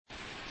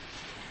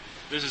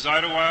This is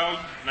Idlewild,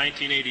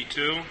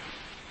 1982.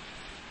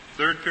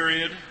 Third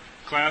period,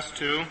 Class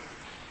 2.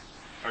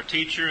 Our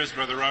teacher is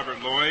Brother Robert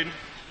Lloyd.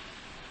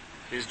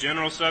 His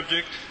general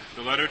subject,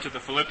 the letter to the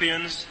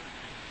Philippians.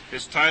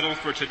 His title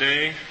for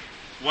today,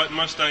 What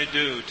Must I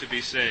Do to Be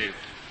Saved?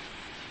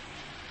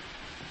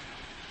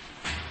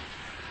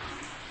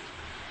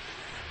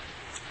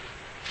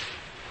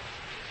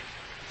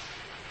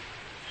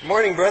 Good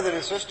morning, brothers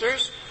and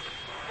sisters.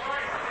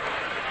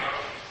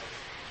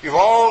 You've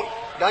all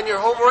done your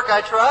homework,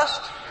 I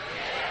trust?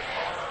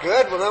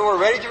 Good. Well, then we're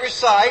ready to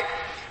recite.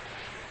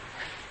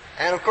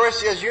 And of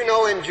course, as you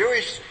know, in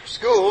Jewish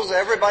schools,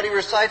 everybody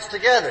recites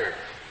together.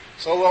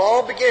 So we'll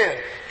all begin.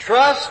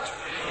 Trust.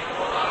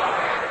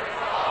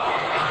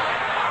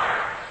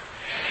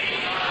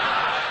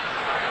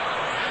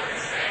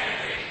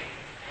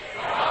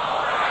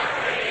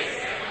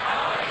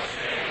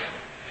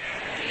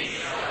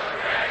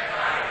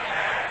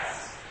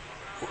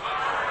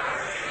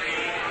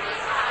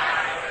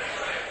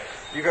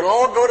 You can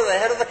all go to the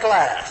head of the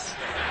class.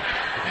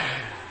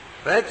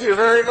 Thank you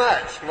very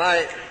much.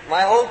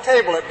 My whole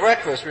table at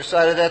breakfast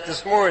recited that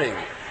this morning.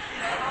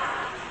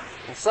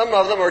 And some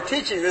of them are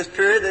teaching this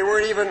period. They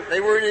weren't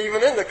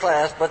even in the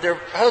class, but their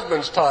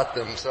husbands taught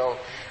them. So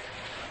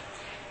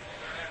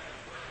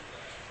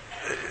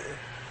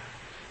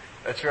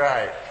that's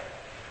right.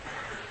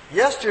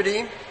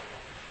 Yesterday,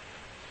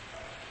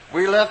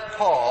 we left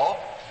Paul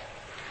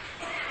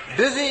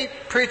busy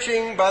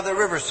preaching by the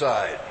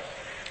riverside,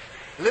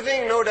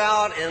 living no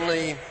doubt in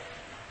the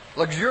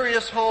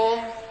luxurious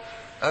home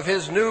of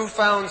his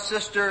newfound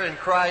sister in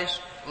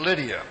Christ,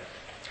 Lydia.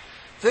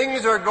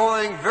 Things are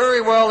going very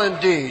well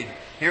indeed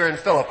here in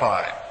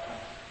Philippi.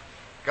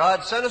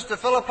 God sent us to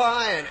Philippi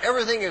and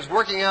everything is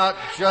working out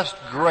just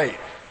great.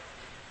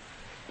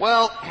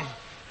 Well,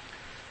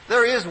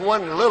 there is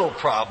one little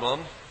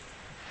problem.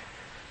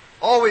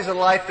 Always in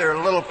life there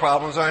are little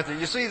problems, aren't there?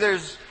 You see,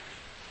 there's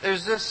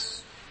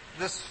this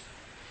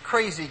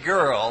crazy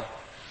girl,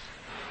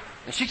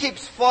 and she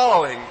keeps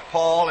following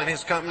Paul and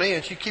his company,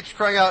 and she keeps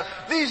crying out,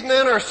 "These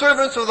men are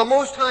servants of the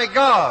Most High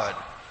God,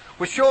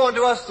 which show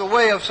unto us the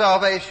way of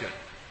salvation."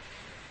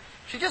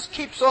 She just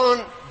keeps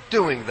on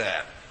doing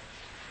that.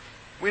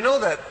 We know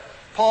that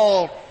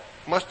Paul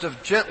must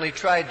have gently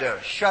tried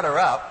to shut her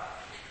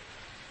up,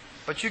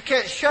 but you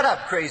can't shut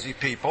up crazy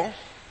people.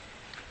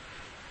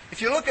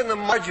 If you look in the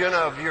margin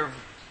of your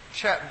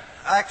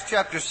Acts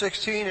chapter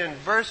 16 and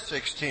verse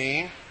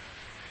 16,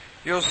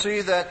 you'll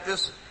see that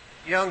this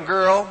young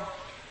girl,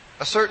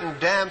 a certain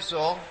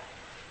damsel,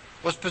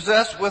 was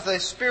possessed with a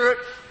spirit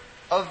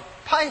of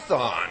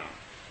Python.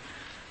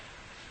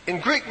 In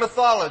Greek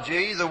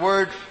mythology, the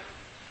word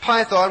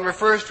Python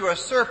refers to a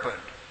serpent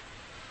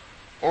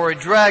or a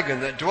dragon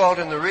that dwelt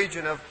in the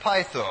region of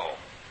Pytho,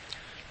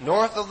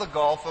 north of the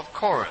Gulf of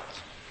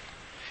Corinth.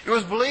 It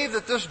was believed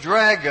that this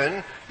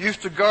dragon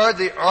used to guard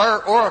the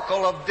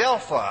oracle of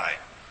Delphi.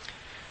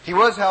 He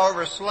was,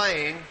 however,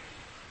 slain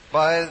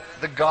by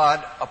the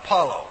god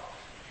Apollo.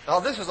 Now,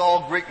 this is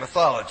all Greek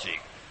mythology.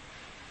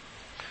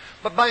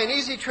 But by an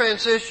easy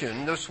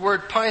transition, this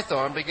word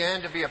Python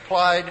began to be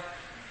applied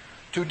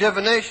to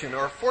divination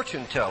or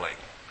fortune-telling,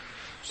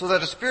 so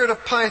that a spirit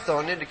of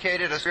Python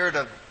indicated a spirit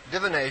of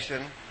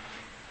divination,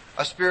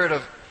 a spirit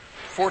of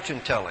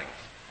fortune-telling.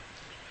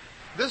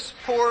 This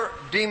poor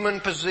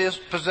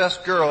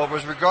demon-possessed girl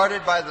was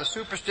regarded by the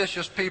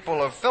superstitious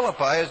people of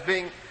Philippi as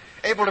being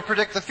able to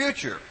predict the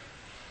future,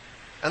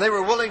 and they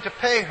were willing to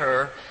pay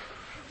her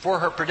for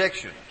her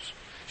predictions.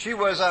 She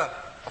was a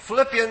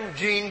Philippian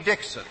Jean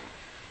Dixon.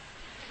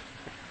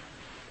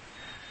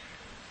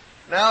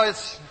 Now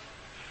it's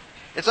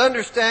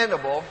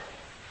understandable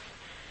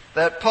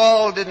that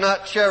Paul did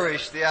not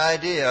cherish the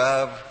idea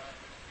of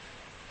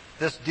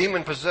this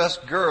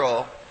demon-possessed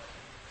girl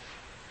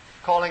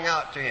calling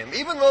out to him,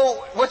 even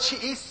though what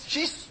she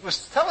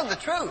was telling the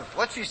truth.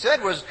 What she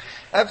said was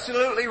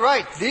absolutely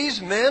right.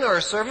 These men are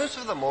servants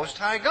of the Most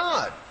High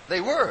God. They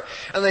were.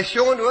 And they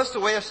show unto us the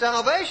way of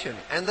salvation.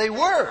 And they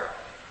were.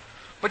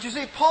 But you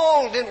see,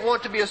 Paul didn't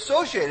want to be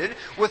associated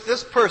with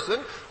this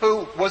person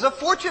who was a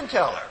fortune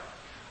teller.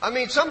 I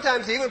mean,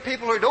 sometimes even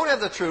people who don't have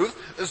the truth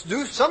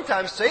do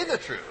sometimes say the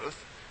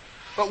truth,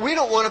 but we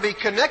don't want to be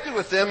connected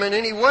with them in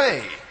any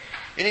way,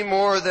 any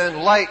more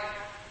than light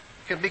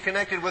can be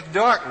connected with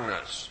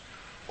darkness,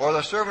 or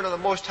the servant of the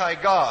Most High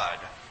God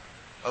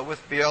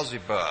with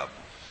Beelzebub.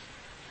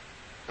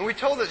 And we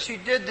told that she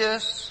did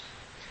this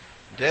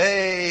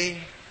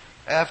day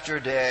after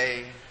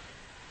day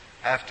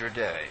after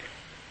day.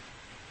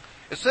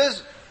 It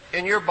says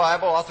in your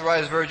Bible,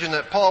 Authorized Version,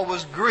 that Paul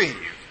was grieved,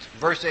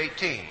 verse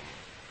 18.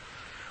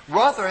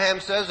 Rotherham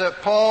says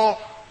that Paul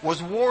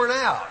was worn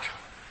out.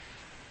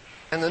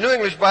 And the New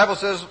English Bible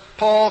says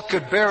Paul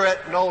could bear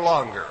it no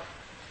longer.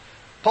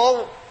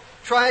 Paul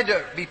tried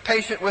to be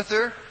patient with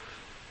her.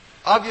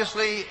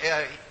 Obviously,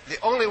 the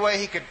only way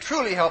he could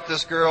truly help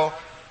this girl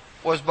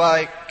was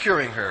by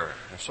curing her.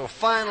 And so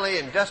finally,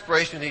 in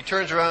desperation, he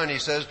turns around and he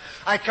says,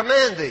 "I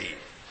command thee,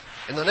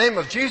 in the name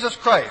of Jesus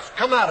Christ,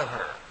 come out of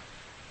her."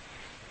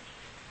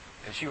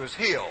 And she was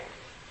healed.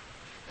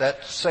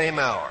 that same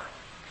hour.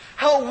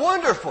 How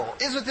wonderful!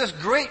 Isn't this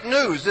great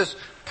news? This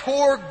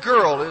poor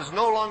girl is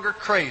no longer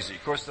crazy.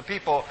 Of course, the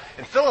people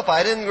in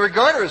Philippi didn't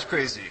regard her as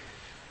crazy.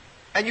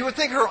 And you would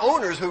think her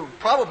owners, who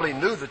probably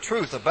knew the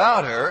truth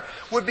about her,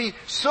 would be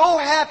so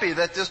happy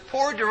that this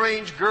poor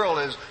deranged girl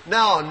is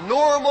now a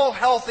normal,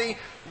 healthy,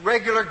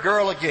 regular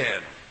girl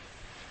again.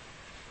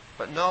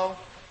 But no,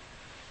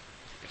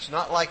 it's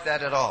not like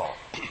that at all.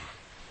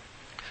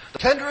 The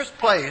tenderest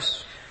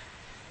place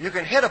you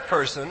can hit a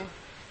person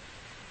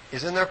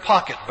is in their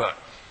pocketbook.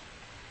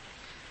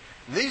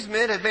 These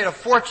men had made a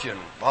fortune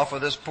off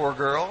of this poor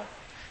girl.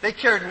 They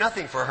cared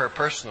nothing for her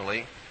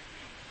personally.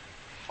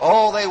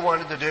 All they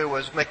wanted to do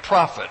was make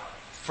profit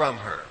from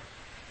her.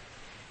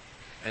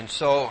 And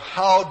so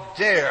how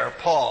dare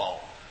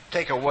Paul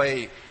take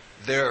away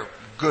their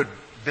good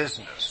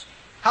business?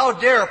 How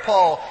dare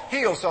Paul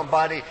heal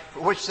somebody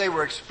for which they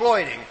were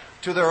exploiting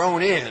to their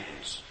own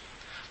ends?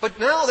 But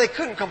now they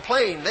couldn't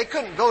complain. They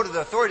couldn't go to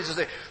the authorities and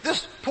say,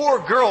 this poor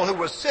girl who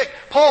was sick,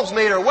 Paul's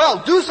made her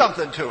well, do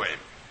something to him.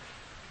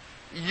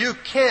 You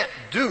can't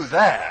do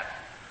that.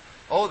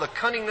 Oh, the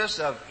cunningness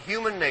of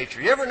human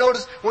nature. You ever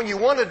notice when you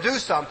want to do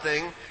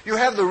something, you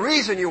have the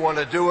reason you want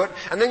to do it,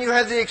 and then you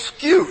have the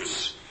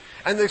excuse.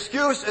 And the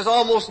excuse is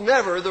almost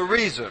never the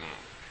reason.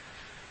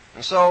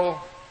 And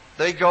so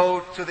they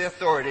go to the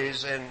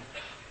authorities in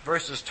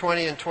verses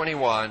 20 and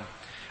 21,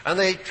 and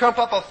they trump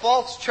up a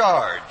false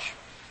charge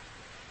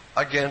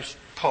against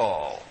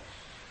Paul.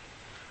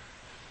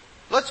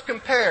 Let's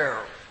compare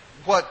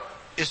what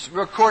is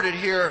recorded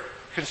here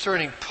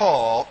concerning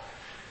Paul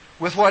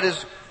with what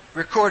is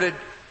recorded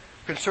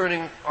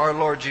concerning our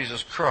Lord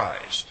Jesus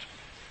Christ.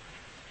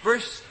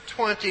 Verse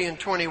 20 and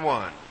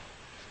 21.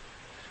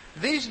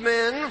 These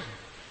men,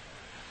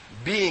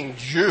 being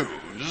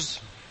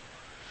Jews,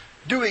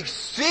 do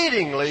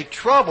exceedingly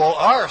trouble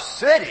our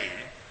city,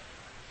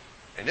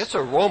 and it's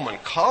a Roman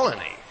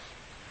colony.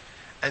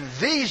 And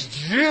these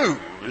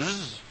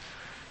Jews,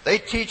 they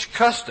teach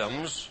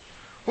customs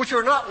which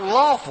are not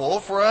lawful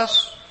for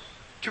us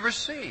to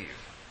receive,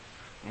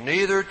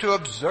 neither to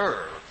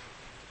observe,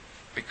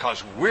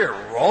 because we're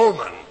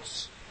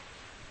Romans.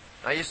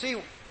 Now you see,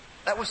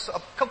 that was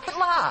a complete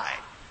lie.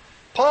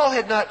 Paul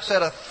had not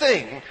said a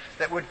thing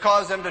that would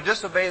cause them to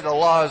disobey the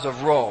laws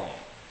of Rome.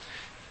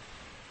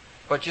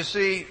 But you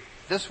see,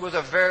 this was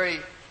a very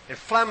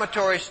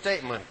inflammatory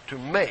statement to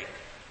make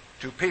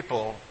to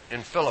people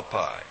in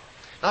Philippi.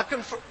 Now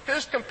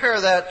just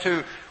compare that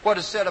to what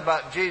is said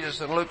about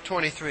Jesus in Luke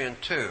 23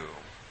 and 2.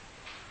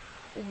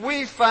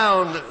 We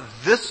found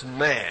this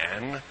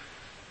man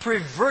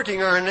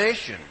perverting our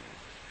nation,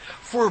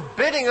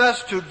 forbidding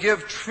us to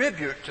give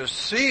tribute to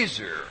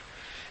Caesar,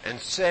 and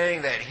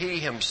saying that he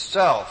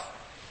himself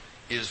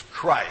is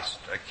Christ,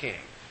 a king.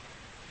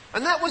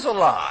 And that was a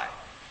lie.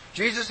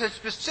 Jesus had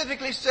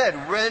specifically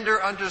said,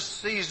 render unto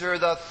Caesar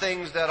the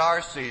things that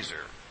are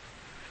Caesar,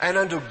 and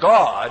unto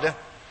God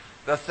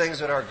the things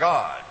that are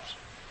God's.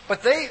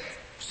 But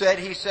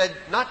he said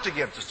not to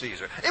give to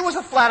Caesar. It was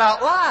a flat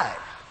out lie.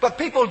 But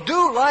people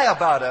do lie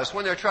about us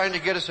when they're trying to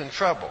get us in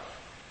trouble.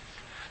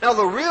 Now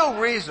the real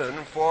reason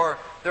for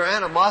their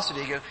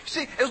animosity,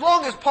 see, as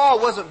long as Paul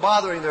wasn't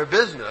bothering their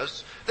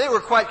business, they were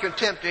quite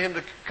content to him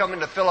to come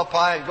into Philippi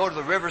and go to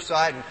the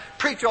riverside and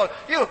preach all,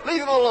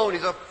 leave him alone.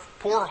 He's a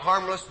poor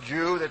harmless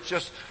Jew that's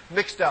just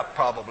mixed up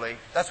probably.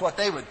 That's what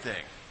they would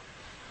think.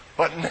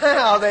 But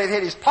now they've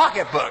hit his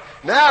pocketbook.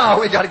 Now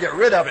we got to get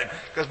rid of it,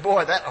 because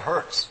boy, that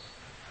hurts.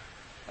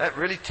 That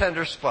really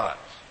tender spot.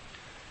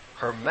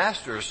 Her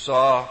masters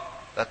saw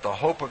that the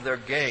hope of their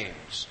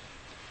gains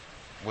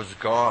was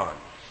gone.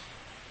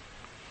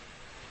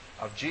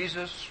 Of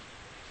Jesus,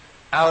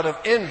 out of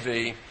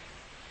envy,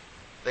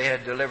 they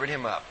had delivered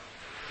him up.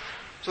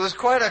 So there's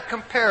quite a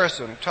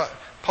comparison.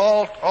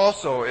 Paul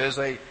also is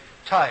a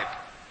type,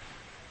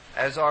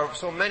 as are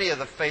so many of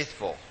the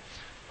faithful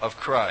of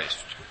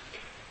Christ.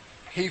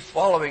 He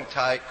following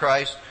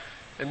Christ,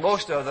 and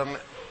most of them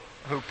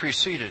who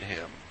preceded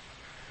him.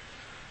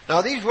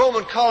 Now these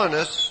Roman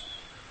colonists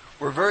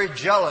were very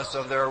jealous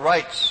of their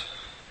rights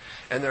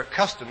and their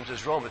customs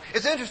as Romans.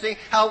 It's interesting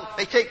how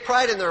they take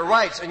pride in their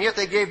rights, and yet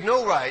they gave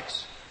no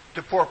rights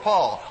to poor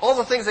Paul. All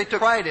the things they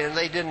took pride in,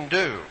 they didn't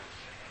do.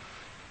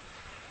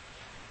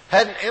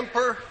 Hadn't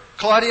Emperor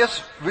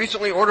Claudius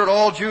recently ordered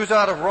all Jews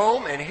out of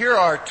Rome? And here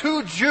are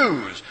 2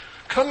 Jews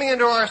coming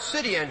into our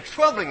city and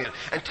troubling it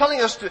and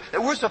telling us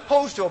that we're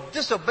supposed to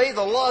disobey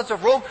the laws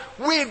of Rome.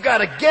 We've got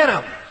to get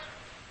them.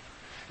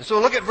 And so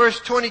look at verse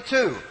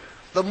 22.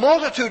 The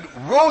multitude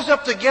rose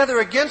up together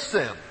against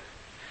them,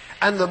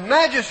 and the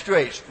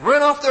magistrates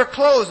rent off their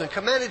clothes and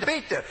commanded to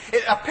beat them.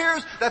 It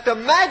appears that the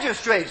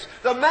magistrates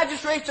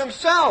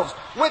themselves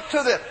went to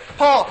the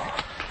Paul.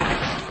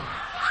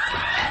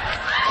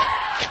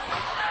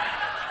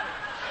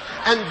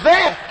 And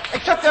then they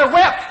took their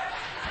whip.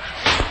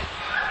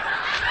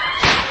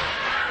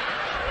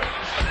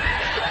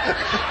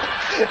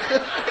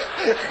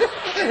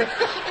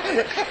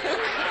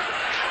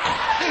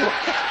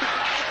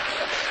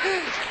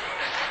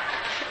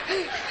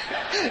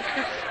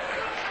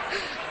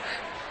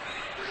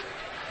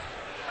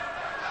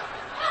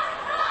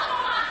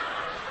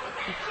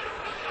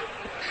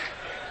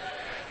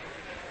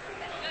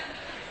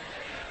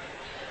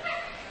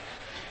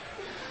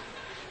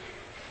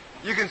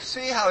 You can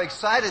see how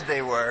excited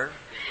they were.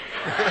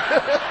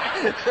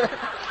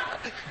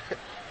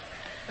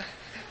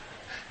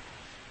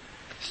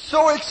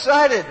 So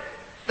excited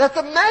that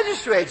the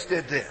magistrates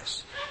did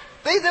this.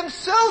 They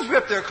themselves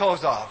ripped their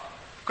clothes off.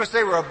 Of course,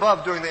 they were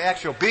above doing the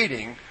actual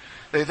beating.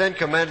 They then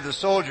commanded the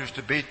soldiers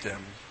to beat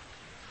them.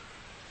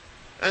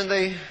 And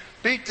they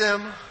beat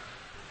them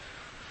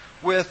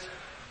with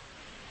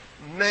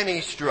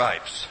many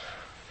stripes,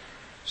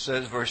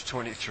 says verse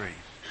 23.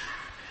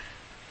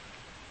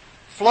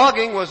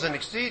 Flogging was an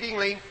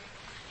exceedingly...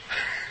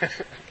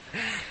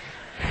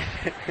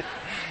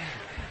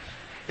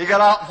 He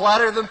got out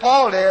flatter than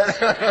Paul did.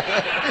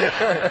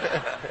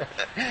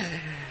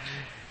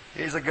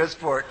 He's a good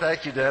sport.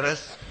 Thank you,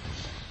 Dennis.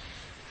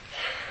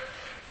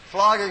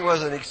 Flogging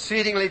was an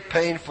exceedingly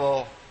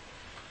painful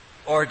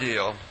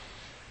ordeal.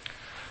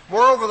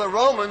 Moreover, the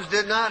Romans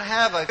did not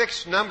have a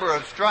fixed number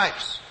of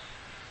stripes,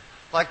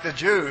 like the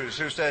Jews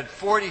who said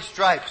 40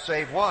 stripes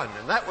save one,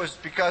 and that was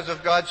because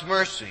of God's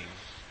mercy.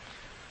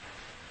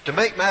 To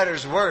make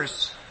matters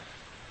worse,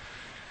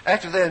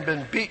 after they had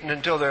been beaten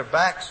until their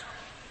backs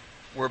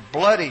were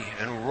bloody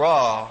and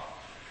raw,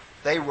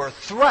 they were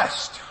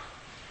thrust,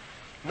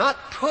 not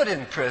put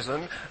in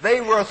prison, they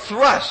were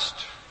thrust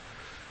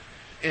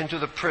into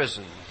the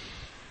prison.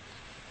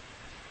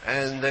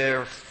 And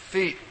their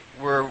feet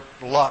were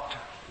locked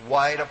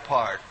wide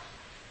apart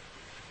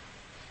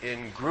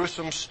in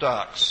gruesome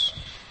stocks.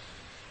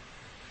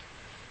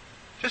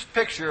 Just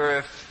picture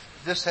if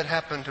this had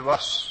happened to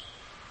us.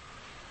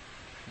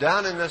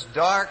 Down in this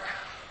dark,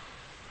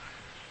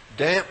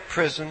 damp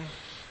prison,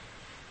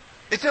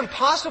 it's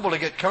impossible to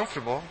get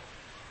comfortable.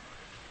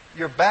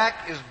 Your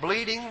back is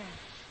bleeding.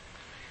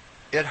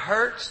 It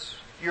hurts.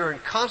 You're in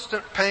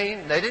constant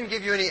pain. They didn't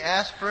give you any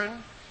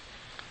aspirin.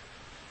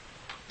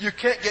 You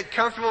can't get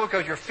comfortable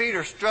because your feet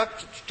are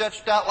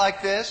stretched out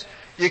like this.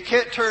 You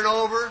can't turn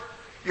over.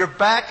 Your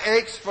back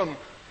aches from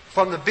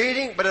the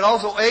beating, but it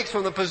also aches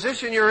from the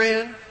position you're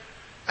in.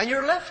 And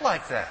you're left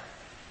like that.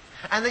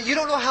 And then you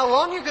don't know how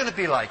long you're going to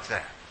be like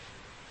that.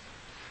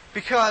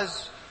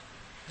 Because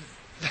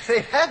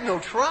they'd had no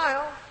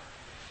trial.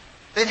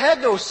 They'd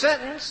had no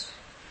sentence.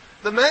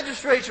 The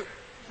magistrates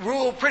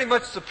ruled pretty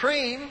much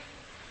supreme.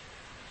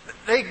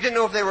 They didn't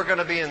know if they were going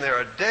to be in there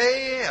a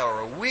day or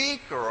a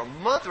week or a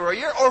month or a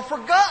year or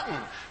forgotten.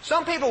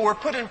 Some people were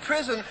put in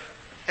prison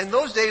in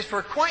those days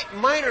for quite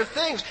minor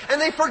things, and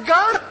they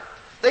forgot it.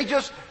 They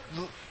just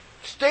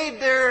stayed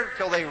there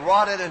till they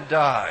rotted and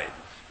died.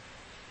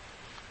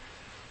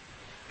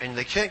 And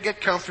they can't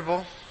get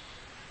comfortable,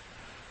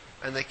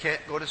 and they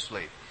can't go to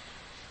sleep.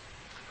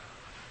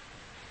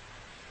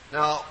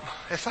 Now,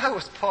 if I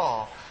was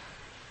Paul,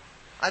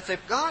 I'd say,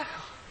 God,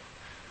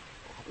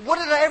 what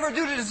did I ever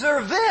do to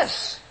deserve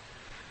this?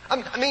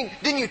 I mean,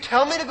 didn't you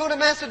tell me to go to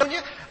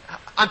Macedonia?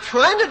 I'm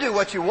trying to do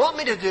what you want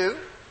me to do.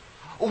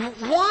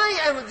 Why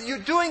are you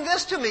doing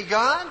this to me,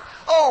 God?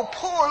 Oh,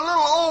 poor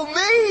little old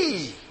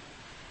me.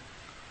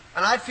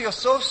 And I'd feel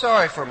so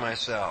sorry for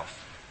myself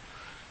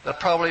that I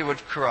probably would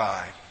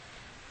cry.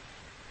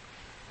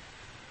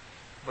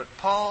 But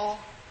Paul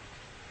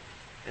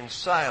and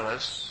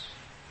Silas,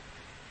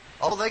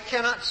 although they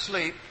cannot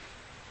sleep,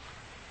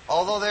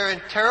 although they're in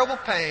terrible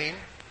pain,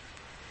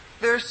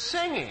 they're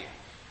singing.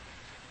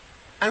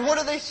 And what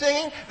are they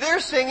singing? They're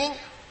singing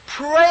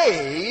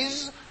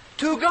praise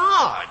to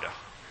God.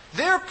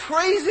 They're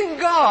praising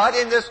God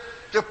in this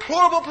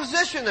deplorable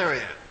position they're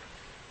in.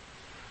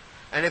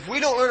 And if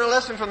we don't learn a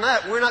lesson from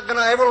that, we're not going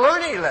to ever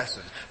learn any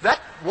lessons. That's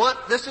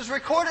what this is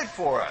recorded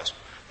for us.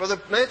 Brother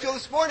Mansfield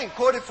this morning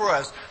quoted for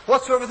us,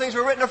 whatsoever things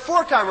were written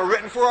aforetime were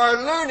written for our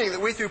learning,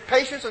 that we through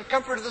patience and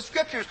comfort of the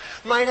Scriptures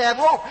might have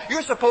hope.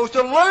 You're supposed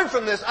to learn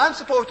from this. I'm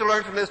supposed to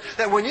learn from this,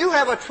 that when you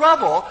have a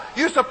trouble,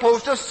 you're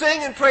supposed to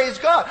sing and praise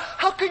God.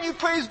 How can you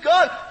praise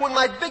God when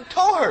my big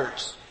toe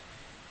hurts?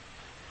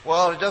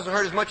 Well, it doesn't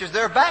hurt as much as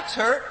their backs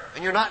hurt,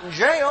 and you're not in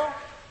jail.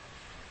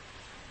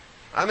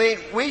 I mean,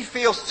 we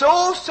feel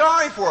so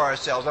sorry for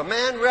ourselves. A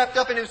man wrapped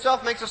up in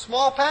himself makes a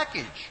small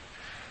package.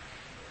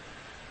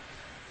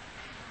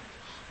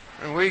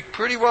 And we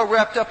pretty well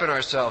wrapped up in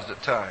ourselves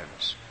at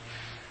times.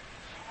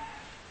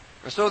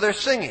 And so they're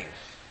singing.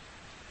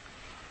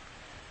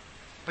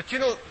 But you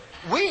know,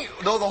 we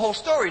know the whole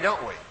story,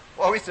 don't we?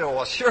 Well, we say,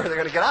 well, sure, they're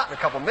going to get out in a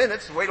couple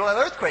minutes and wait till that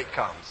earthquake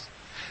comes.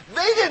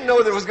 They didn't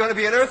know there was going to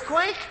be an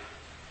earthquake.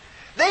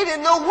 They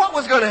didn't know what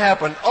was going to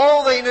happen.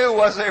 All they knew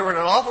was they were in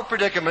an awful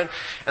predicament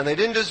and they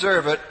didn't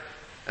deserve it.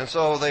 And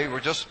so they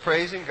were just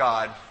praising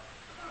God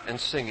and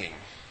singing.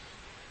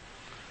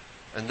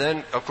 And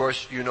then, of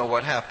course, you know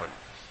what happened.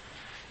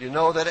 You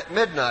know that at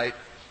midnight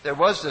there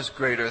was this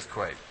great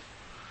earthquake.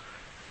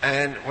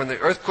 And when the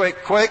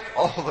earthquake quaked,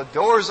 all the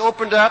doors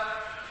opened up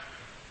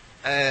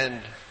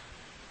and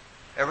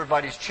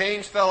everybody's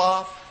chains fell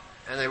off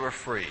and they were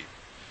free.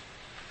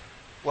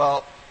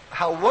 Well,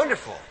 how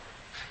wonderful.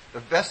 The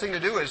best thing to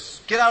do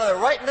is get out of there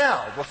right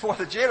now before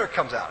the jailer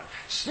comes out.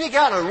 Sneak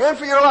out and run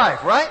for your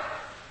life, right?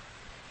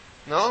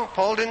 No,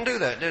 Paul didn't do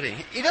that, did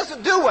he? He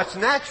doesn't do what's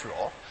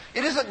natural.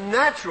 It isn't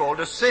natural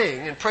to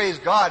sing and praise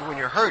God when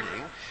you're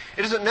hurting.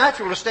 It isn't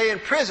natural to stay in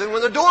prison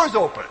when the door's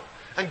open.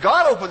 And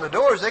God opened the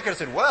doors. They could have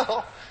said,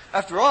 well,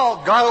 after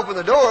all, God opened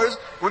the doors.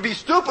 It would be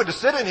stupid to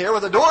sit in here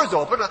with the doors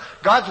open.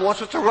 God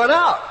wants us to run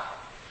out.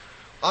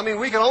 I mean,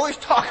 we can always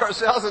talk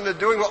ourselves into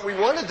doing what we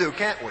want to do,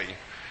 can't we?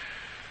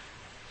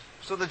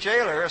 So the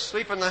jailer,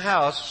 asleep in the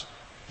house,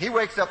 he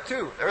wakes up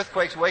too.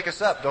 Earthquakes wake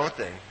us up, don't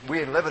they?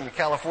 We live in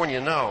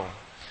California know.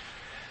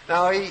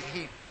 Now, he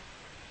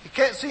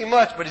can't see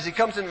much, but as he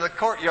comes into the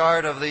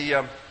courtyard of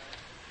the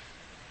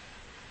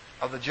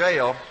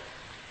jail,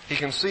 he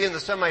can see in the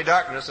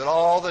semi-darkness that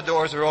all the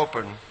doors are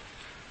open.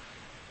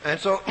 And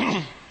so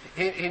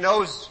he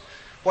knows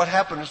what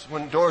happens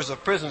when doors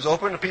of prisons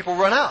open and people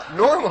run out,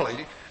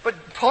 normally.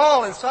 But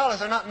Paul and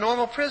Silas are not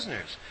normal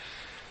prisoners.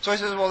 So he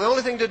says, well, the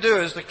only thing to do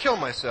is to kill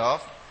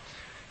myself.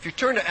 If you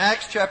turn to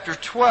Acts chapter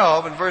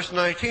 12 and verse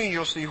 19,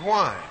 you'll see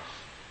why.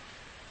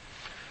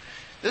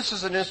 This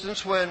is an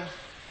instance when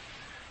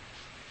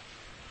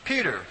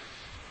Peter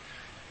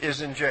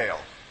is in jail.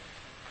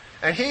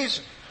 And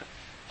he's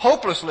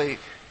hopelessly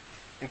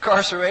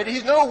incarcerated.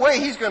 There's no way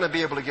he's going to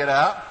be able to get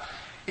out.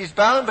 He's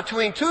bound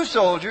between two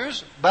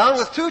soldiers, bound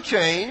with two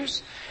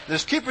chains.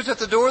 There's keepers at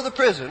the door of the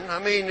prison. I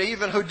mean,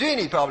 even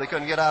Houdini probably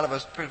couldn't get out of a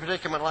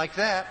predicament like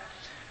that.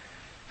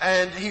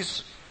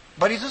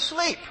 But he's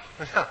asleep.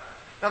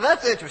 Now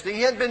that's interesting.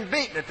 He hadn't been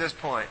beaten at this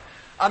point.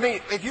 I mean,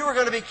 if you were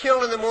going to be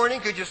killed in the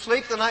morning, could you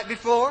sleep the night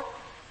before?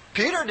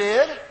 Peter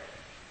did.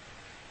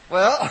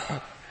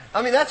 Well,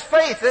 I mean, that's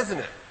faith, isn't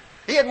it?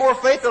 He had more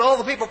faith than all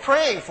the people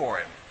praying for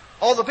him.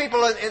 All the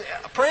people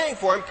praying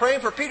for him, praying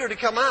for Peter to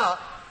come out.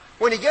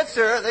 When he gets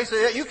there, they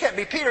say, you can't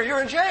be Peter,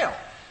 you're in jail.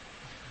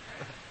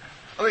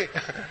 I mean,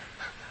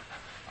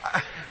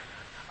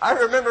 I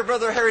remember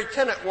Brother Harry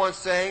Tennant once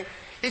saying,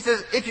 he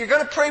says, if you're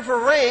going to pray for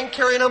rain,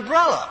 carry an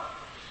umbrella.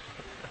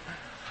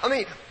 I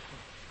mean,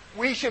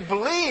 we should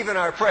believe in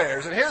our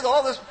prayers. And here's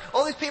all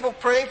these people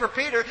praying for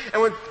Peter,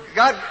 and when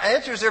God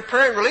answers their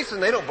prayer and releases them,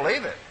 they don't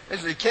believe it. They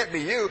say, it can't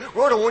be you.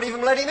 Rhoda won't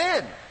even let him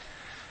in.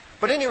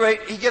 But at any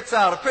rate, he gets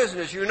out of prison,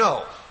 as you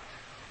know.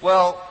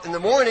 Well, in the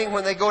morning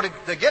when they go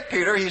to get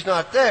Peter, he's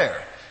not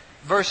there.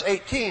 Verse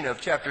 18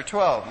 of chapter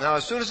 12. Now,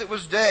 as soon as it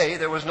was day,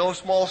 there was no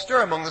small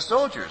stir among the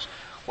soldiers.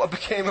 What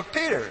became of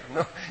Peter?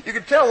 No, you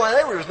could tell why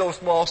there was no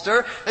small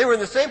stir. They were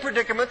in the same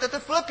predicament that the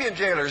Philippian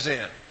jailer's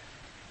in.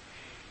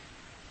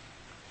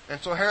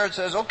 And so Herod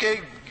says,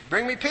 okay,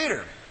 bring me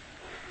Peter.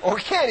 Oh,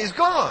 we can't, he's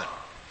gone.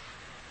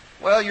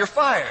 Well, you're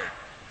fired.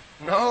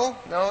 No,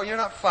 you're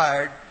not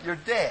fired. You're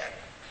dead.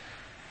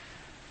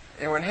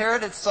 And when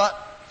Herod had sought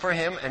for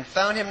him and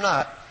found him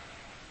not,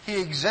 he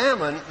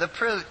examined the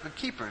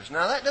keepers.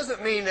 Now, that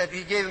doesn't mean that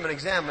he gave him an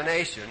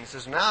examination. He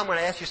says, now I'm going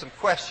to ask you some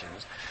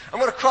questions. I'm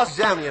going to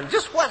cross-examine you.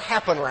 Just what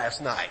happened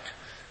last night?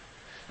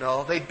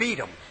 No, they beat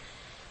him.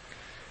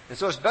 And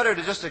so it's better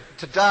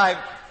to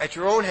die at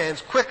your own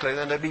hands quickly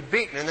than to be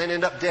beaten and then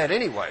end up dead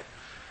anyway.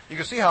 You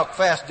can see how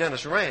fast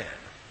Dennis ran.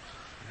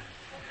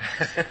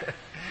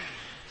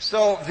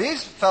 So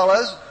these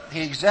fellas,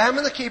 he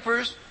examined the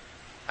keepers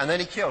and then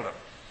he killed them.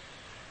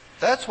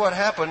 That's what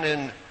happened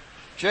in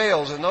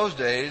jails in those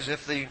days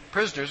if the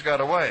prisoners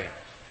got away.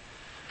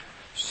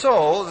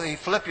 So the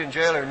Philippian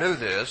jailer knew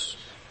this.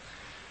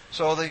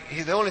 So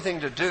the only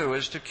thing to do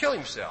is to kill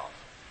himself.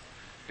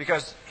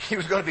 Because he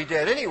was going to be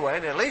dead anyway,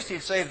 and at least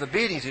he'd save the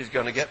beatings he was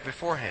going to get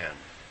beforehand.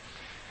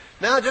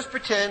 Now just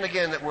pretend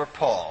again that we're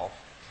Paul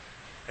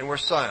and we're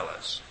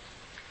Silas.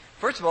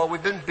 First of all,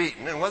 we've been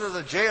beaten, and whether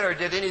the jailer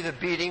did any of the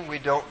beating, we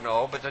don't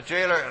know, but the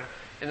jailer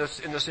in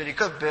the city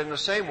could have been the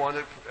same one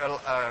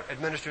that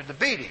administered the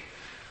beating.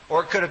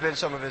 Or it could have been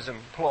some of his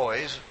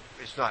employees.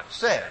 It's not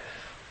said.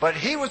 But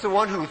he was the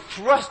one who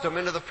thrust them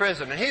into the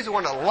prison, and he's the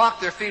one that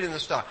locked their feet in the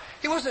stock.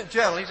 He wasn't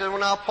gentle. He said, well,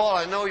 now, Paul,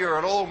 I know you're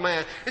an old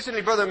man.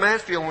 Incidentally, Brother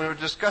Mansfield, when we were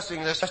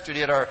discussing this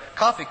yesterday at our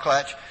coffee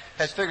clutch,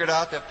 has figured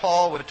out that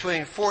Paul was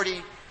between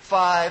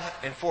 45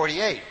 and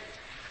 48.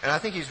 And I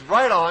think he's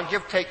right on,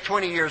 take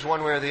 20 years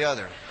one way or the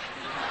other.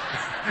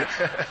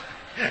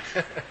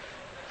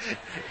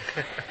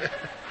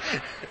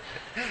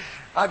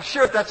 I'm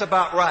sure that's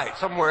about right,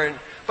 somewhere in...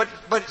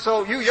 But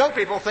so you young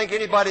people think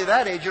anybody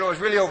that age, is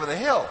really over the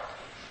hill.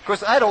 Of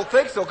course, I don't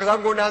think so, because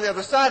I'm going down the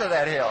other side of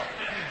that hill.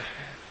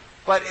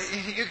 But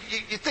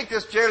you think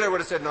this jailer would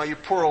have said, no, you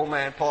poor old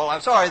man, Paul,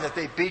 I'm sorry that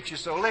they beat you,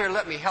 so Larry,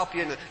 let me help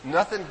you.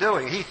 Nothing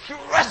doing. He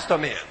thrust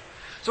them in.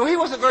 So he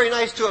wasn't very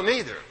nice to him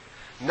either.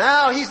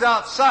 Now he's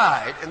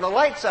outside, and the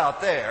light's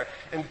out there,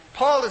 and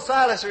Paul and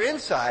Silas are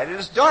inside, and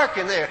it's dark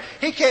in there.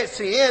 He can't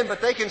see in,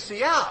 but they can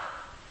see out.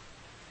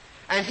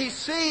 And he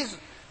sees,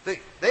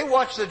 they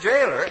watch the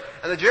jailer,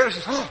 and the jailer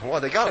says, oh,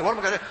 well, they got it. What am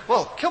I going to do?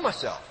 Well, kill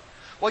myself.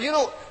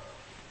 Well,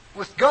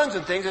 with guns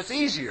and things, it's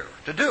easier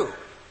to do.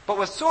 But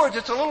with swords,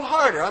 it's a little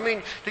harder. I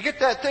mean, to get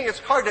that thing, it's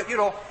hard to,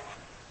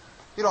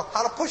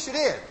 how to push it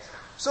in.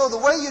 So the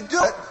way you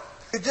do it,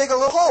 you dig a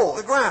little hole in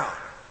the ground.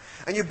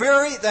 And you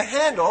bury the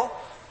handle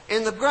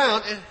in the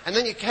ground, and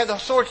then you have the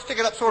sword stick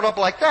it up, sort of up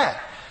like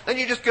that. Then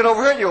you just get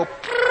over here and you go,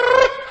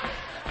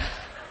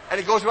 and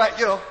it goes right,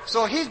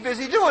 so he's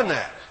busy doing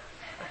that.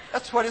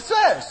 That's what it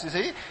says, you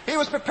see. He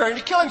was preparing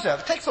to kill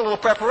himself. It takes a little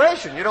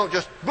preparation. You don't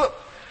just, boop.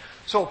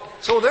 So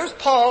there's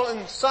Paul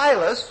and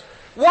Silas.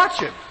 Watch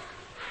him.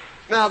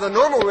 Now, the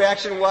normal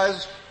reaction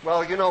was,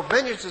 well,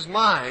 vengeance is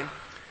mine.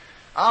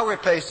 I'll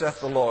repay, saith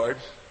the Lord.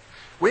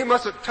 We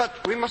mustn't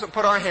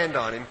put our hand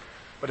on him.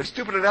 But if he's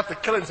stupid enough to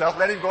kill himself,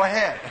 let him go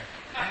ahead.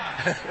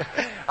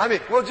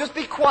 We'll just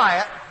be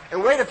quiet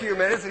and wait a few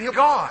minutes and he'll be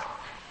gone.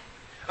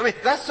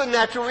 That's the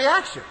natural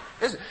reaction,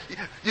 isn't it?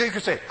 You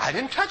could say, I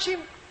didn't touch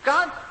him,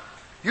 God.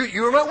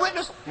 You were my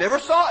witness. Never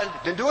saw it.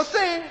 Didn't do a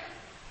thing.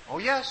 Oh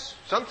yes,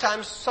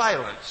 sometimes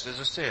silence is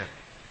a sin.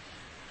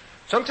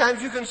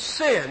 Sometimes you can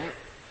sin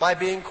by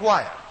being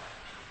quiet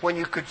when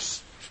you could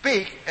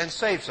speak and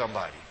save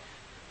somebody.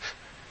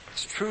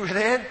 It's true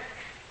then.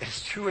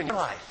 It's true in your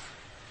life.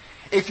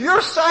 If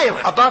you're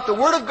silent about the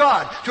Word of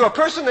God to a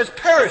person that's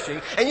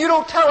perishing and you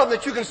don't tell them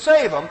that you can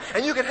save them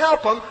and you can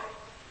help them,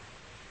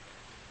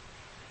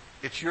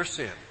 it's your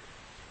sin.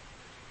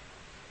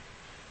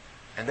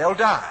 And they'll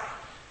die.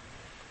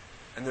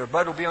 And their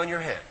blood will be on your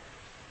head.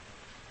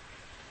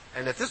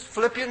 And if this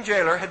Philippian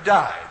jailer had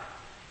died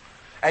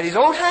at his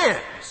own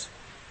hands,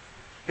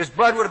 his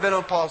blood would have been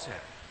on Paul's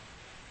head.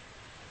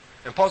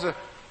 And Paul said,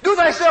 do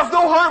thyself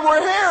no harm,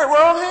 we're here, we're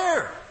all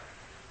here.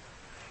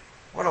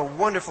 What a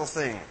wonderful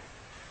thing.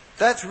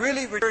 That's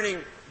really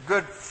returning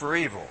good for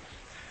evil.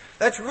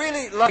 That's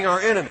really loving our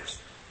enemies.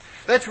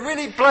 That's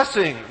really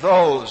blessing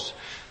those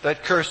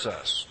that curse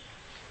us.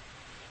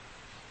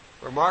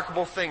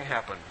 Remarkable thing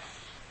happened.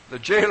 The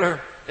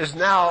jailer is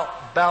now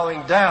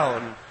bowing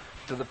down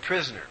to the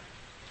prisoner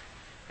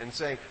and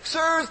saying,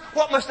 sirs,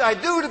 what must I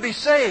do to be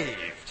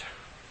saved?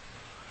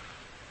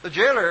 The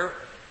jailer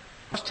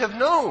must have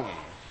known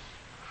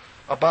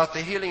about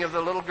the healing of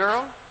the little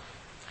girl.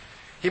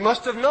 He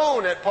must have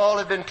known that Paul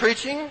had been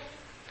preaching.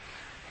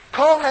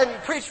 Paul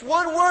hadn't preached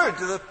one word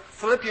to the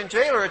Philippian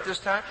jailer at this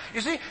time.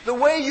 You see, the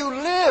way you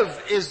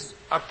live is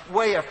a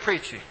way of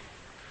preaching.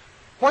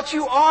 What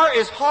you are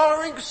is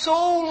hollering so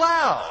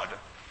loud,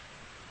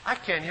 I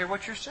can't hear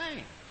what you're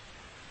saying.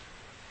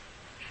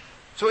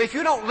 So if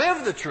you don't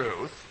live the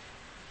truth,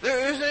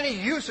 there isn't any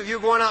use of you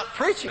going out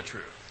preaching the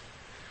truth.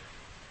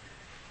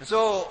 And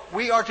so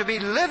we are to be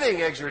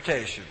living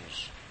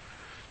exhortations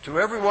to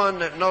everyone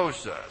that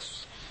knows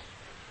us.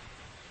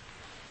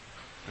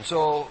 And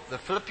so the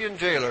Philippian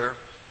jailer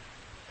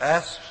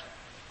asks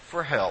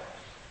for help.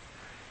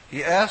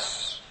 He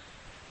asks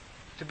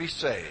to be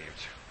saved.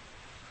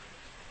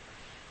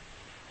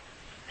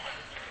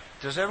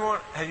 Have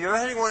you ever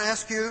had anyone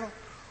ask you,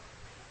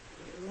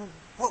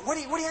 what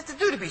do you have to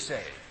do to be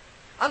saved?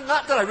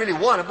 Not that I really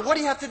want it, but what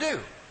do you have to do?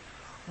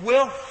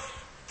 Well,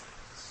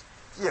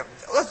 yeah,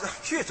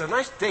 it's a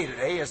nice day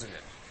today, isn't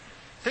it?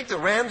 Think the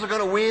Rams are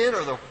going to win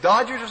or the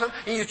Dodgers or something?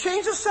 And you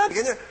change the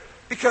subject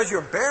because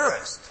you're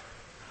embarrassed.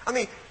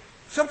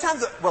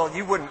 Sometimes,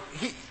 you wouldn't.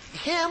 He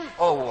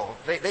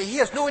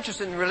has no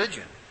interest in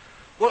religion.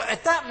 Well,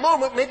 at that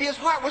moment, maybe his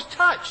heart was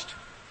touched.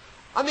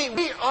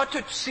 We ought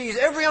to seize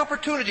every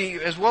opportunity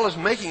as well as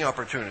making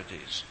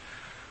opportunities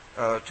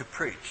to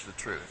preach the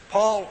truth.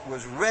 Paul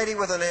was ready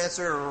with an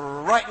answer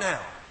right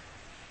now.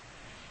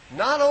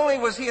 Not only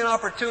was he an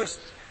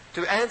opportunist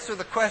to answer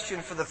the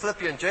question for the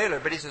Philippian jailer,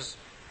 but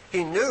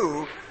he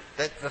knew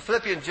that the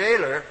Philippian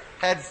jailer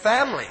had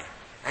family.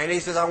 And he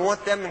says, I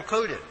want them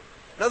included.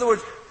 In other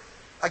words,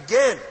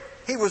 again,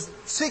 he was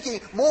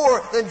seeking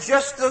more than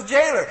just the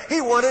jailer.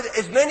 He wanted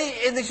as many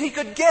as he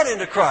could get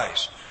into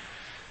Christ.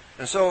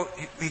 And so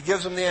he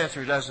gives them the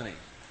answer, doesn't he?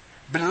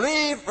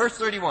 Believe, verse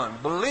 31,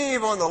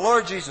 believe on the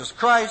Lord Jesus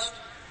Christ,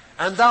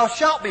 and thou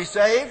shalt be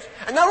saved.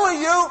 And not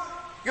only you,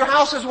 your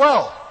house as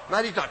well.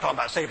 Now he's not talking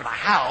about saving a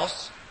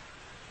house.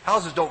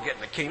 Houses don't get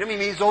in the kingdom. He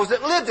means those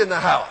that lived in the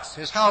house,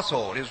 his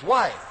household, his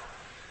wife,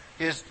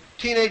 his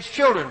teenage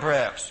children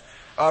perhaps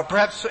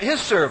his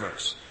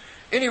servants.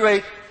 At any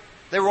rate,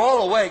 they were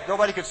all awake.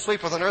 Nobody could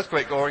sleep with an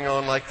earthquake going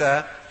on like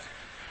that.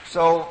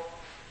 So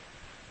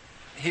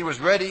he was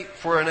ready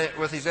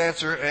with his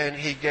answer, and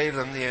he gave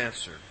them the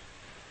answer.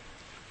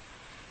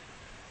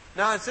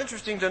 Now it's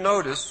interesting to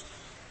notice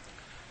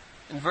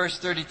in verse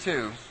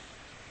 32,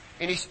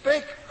 and he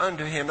spake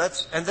unto him,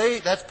 that's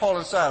Paul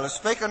and Silas,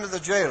 spake unto the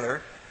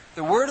jailer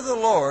the word of the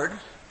Lord,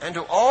 and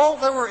to all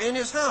that were in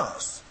his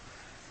house.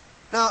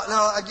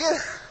 Now again,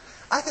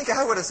 I think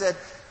I would have said,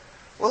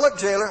 well, look,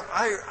 jailer,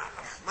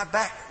 my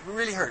back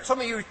really hurts. Some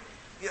of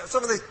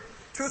the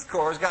truth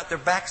corps got their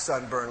back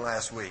sunburned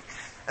last week.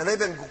 And they've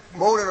been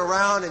moaning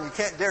around and you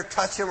can't dare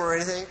touch them or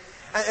anything.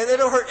 And they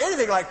don't hurt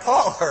anything like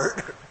Paul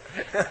hurt.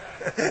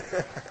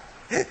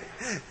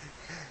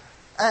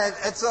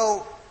 and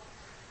so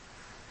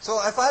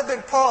if I'd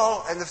been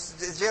Paul and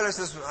the jailer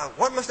says,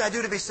 what must I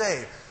do to be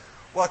saved?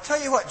 Well, I'll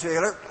tell you what,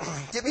 jailer,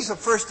 give me some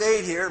first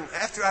aid here.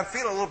 After I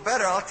feel a little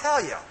better, I'll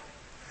tell you.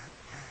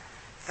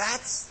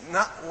 That's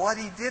not what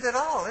he did at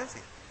all, is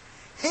he?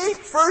 He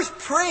first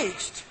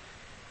preached.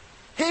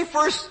 He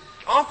first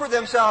offered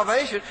them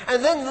salvation,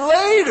 and then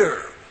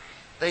later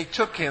they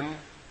took him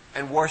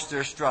and washed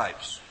their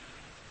stripes.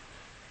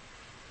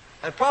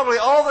 And probably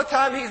all the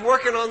time he's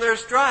working on their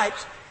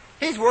stripes,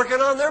 He's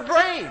working on their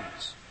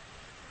brains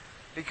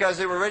because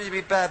they were ready to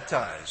be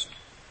baptized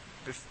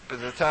by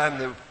the time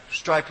the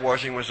stripe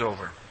washing was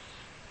over.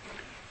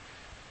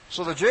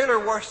 So the jailer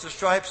washed the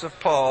stripes of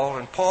Paul,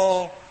 and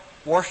Paul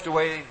washed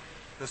away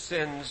the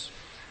sins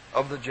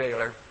of the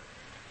jailer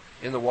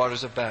in the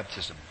waters of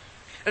baptism.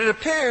 And it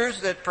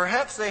appears that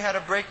perhaps they had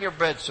a breaking of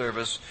bread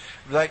service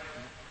like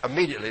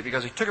immediately,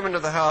 because he took them into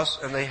the house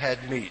and they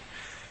had meat.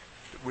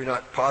 We're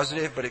not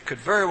positive, but it could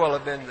very well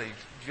have been the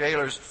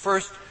jailer's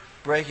first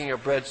breaking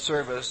of bread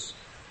service,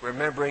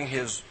 remembering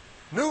his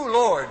new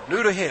Lord,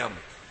 new to him,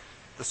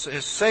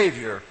 his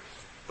Savior,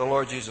 the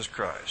Lord Jesus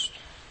Christ.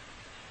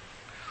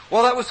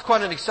 Well, that was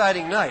quite an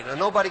exciting night. Now,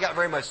 nobody got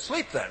very much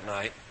sleep that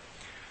night.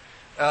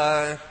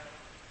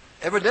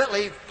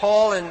 Evidently,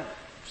 Paul and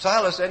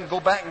Silas didn't go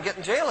back and get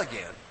in jail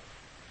again.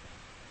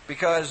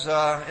 Because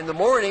in the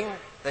morning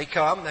they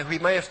come, and we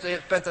may have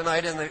spent the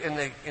night in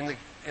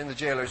the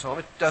jailer's home.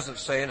 It doesn't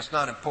say, and it's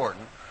not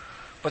important.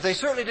 But they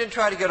certainly didn't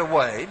try to get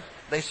away.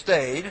 They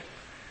stayed.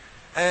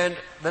 And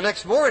the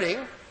next morning,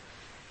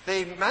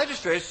 the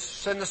magistrates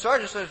send the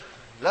sergeant and says,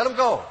 let them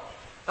go.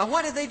 Now,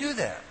 why did they do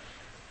that?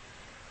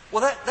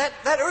 Well,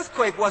 that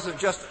earthquake wasn't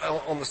just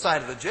on the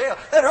side of the jail.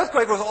 That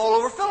earthquake was all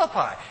over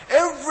Philippi.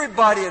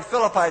 Everybody in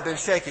Philippi had been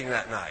shaking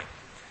that night.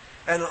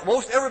 And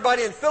most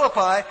everybody in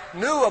Philippi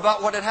knew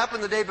about what had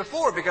happened the day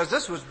before, because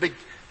this was big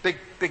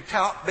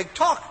talk.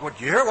 What,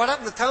 did you hear what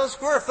happened in the town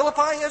square of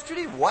Philippi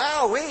yesterday?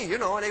 Wowee,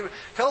 and they would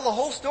tell the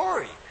whole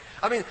story.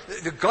 I mean,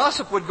 the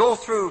gossip would go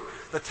through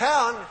the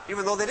town,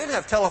 even though they didn't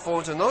have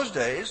telephones in those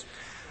days.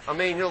 I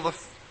mean,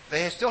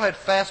 they still had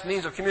fast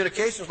means of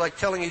communications, like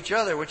telling each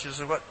other, which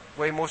is what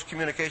way most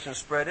communications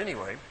spread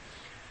anyway.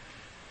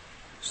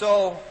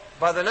 So,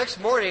 by the next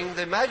morning,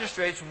 the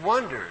magistrates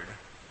wondered,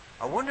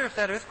 I wonder if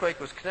that earthquake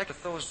was connected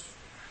with those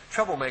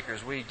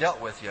troublemakers we dealt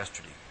with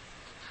yesterday.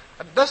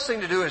 The best thing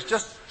to do is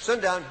just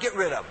send down, get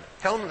rid of them.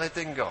 Tell them that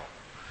they can go.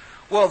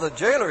 Well, the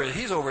jailer,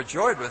 he's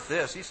overjoyed with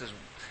this.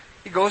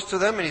 He goes to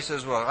them and he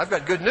says, well, I've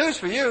got good news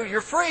for you.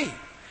 You're free.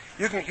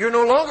 You're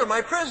no longer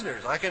my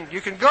prisoners.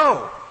 You can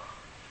go.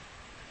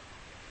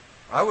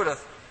 I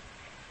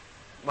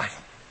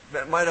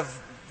might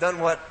have done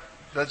what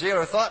the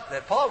jailer thought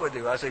that Paul would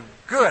do. I say,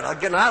 good, I'm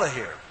getting out of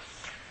here.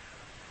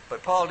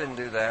 But Paul didn't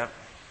do that.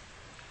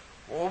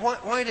 Well,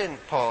 why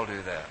didn't Paul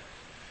do that?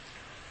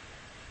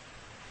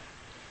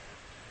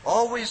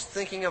 Always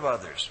thinking of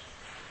others.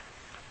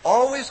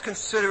 Always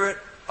considerate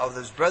of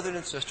his brethren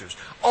and sisters.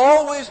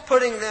 Always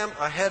putting them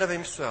ahead of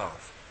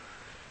himself.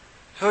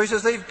 So he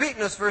says, they've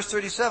beaten us, verse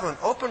 37,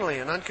 openly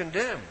and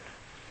uncondemned.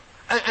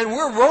 And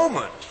we're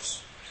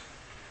Romans.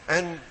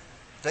 And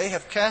they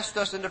have cast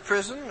us into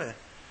prison.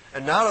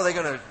 And now are they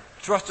going to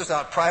thrust us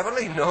out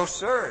privately? No,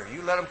 sir.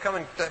 You let them come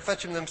and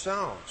fetch them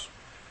themselves.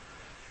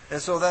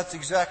 And so that's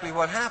exactly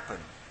what happened.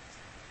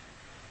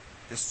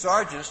 The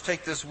sergeants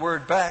take this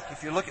word back.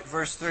 If you look at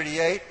verse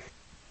 38,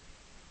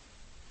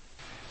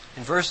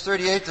 in verse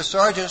 38, the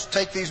sergeants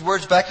take these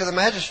words back to the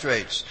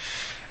magistrates.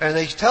 And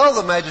they tell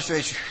the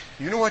magistrates,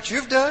 you know what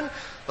you've done?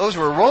 Those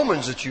were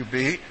Romans that you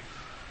beat.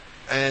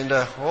 And,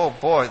 oh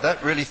boy,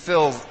 that really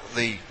filled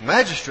the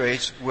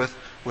magistrates with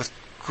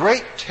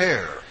great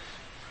terror.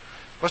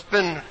 Must have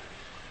been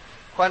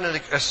quite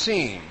a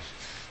scene.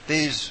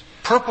 These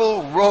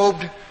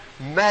purple-robed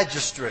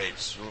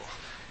magistrates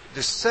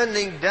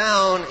descending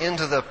down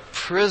into the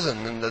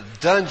prison and the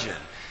dungeon,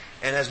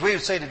 and as we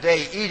would say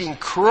today, eating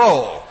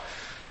crow,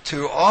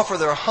 to offer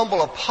their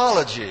humble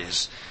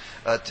apologies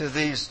to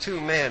these two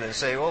men and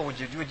say, oh, would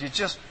you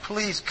just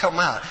please come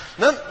out?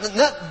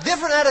 Not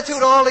different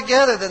attitude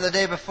altogether than the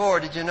day before.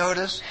 Did you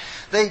notice?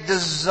 They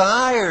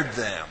desired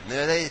them.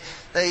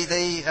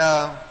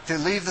 To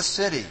leave the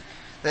city.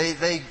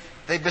 They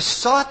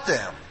besought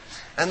them.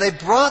 And they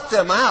brought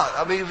them out.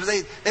 I mean,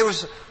 there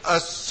was a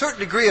certain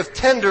degree of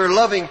tender,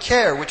 loving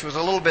care, which was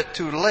a little bit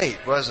too late,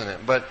 wasn't it?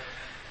 But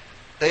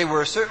they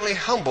were certainly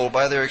humbled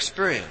by their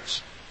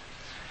experience.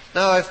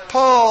 Now, if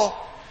Paul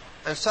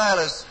and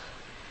Silas,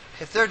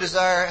 if their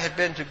desire had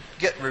been to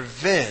get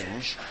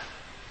revenge,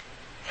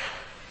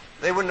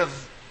 they wouldn't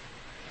have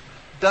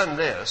done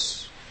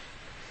this.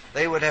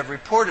 They would have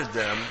reported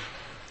them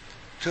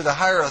to the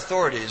higher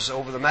authorities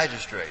over the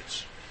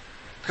magistrates.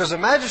 Because the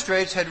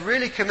magistrates had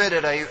really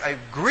committed a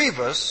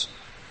grievous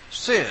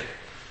sin.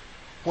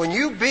 When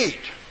you beat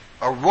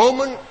a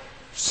Roman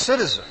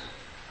citizen,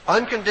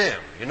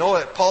 uncondemned, you know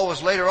that Paul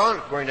was later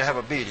on going to have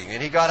a beating,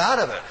 and he got out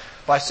of it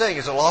by saying,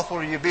 is it lawful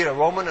to you beat a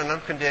Roman and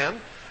uncondemned?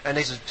 And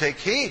he said, take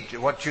heed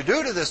to what you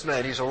do to this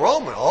man. He's a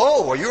Roman.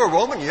 Oh, well, you're a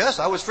Roman? Yes,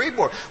 I was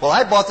freeborn. Well,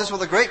 I bought this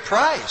with a great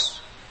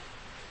price.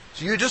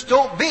 So you just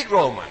don't beat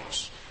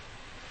Romans.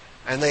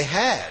 And they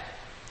had.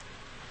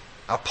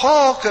 Now,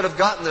 Paul could have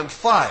gotten them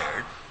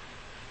fired.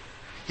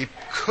 He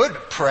could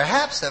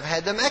perhaps have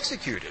had them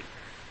executed.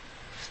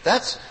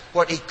 That's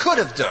what he could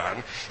have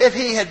done if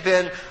he had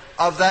been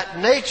of that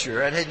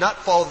nature and had not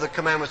followed the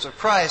commandments of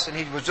Christ, and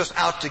he was just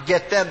out to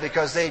get them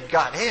because they'd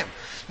got him.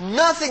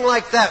 Nothing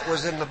like that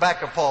was in the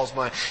back of Paul's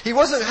mind. He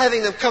wasn't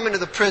having them come into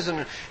the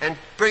prison and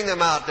bring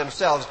them out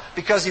themselves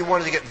because he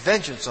wanted to get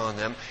vengeance on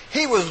them.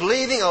 He was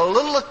leaving a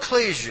little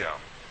ecclesia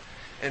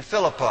in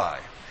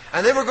Philippi.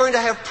 And they were going to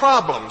have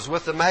problems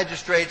with the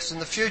magistrates in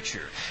the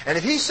future. And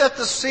if he set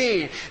the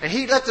scene and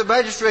he let the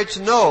magistrates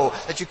know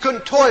that you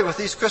couldn't toy with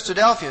these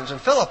Christadelphians in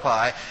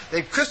Philippi,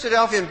 the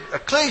Christadelphian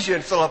ecclesia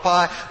in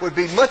Philippi would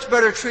be much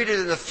better treated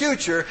in the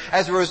future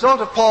as a result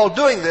of Paul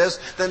doing this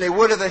than they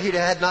would have if he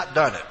had not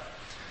done it.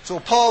 So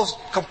Paul's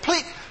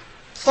complete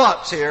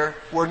thoughts here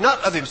were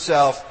not of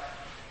himself,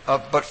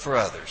 but for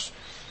others.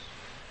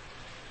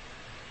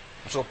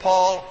 So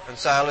Paul and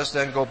Silas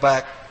then go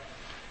back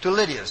to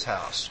Lydia's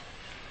house.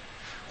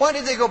 Why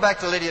did they go back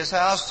to Lydia's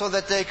house? So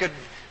that they could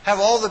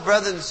have all the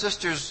brothers and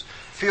sisters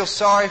feel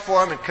sorry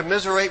for him and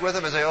commiserate with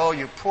him and say, oh,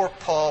 you poor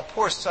Paul,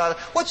 poor Silas,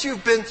 what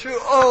you've been through,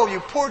 oh, you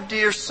poor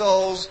dear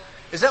souls.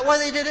 Is that why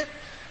they did it?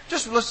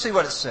 Just let's see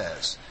what it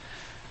says.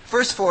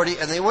 Verse 40,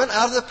 and they went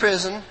out of the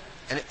prison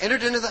and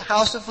entered into the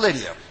house of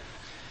Lydia.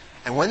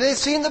 And when they had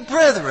seen the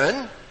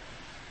brethren,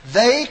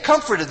 they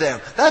comforted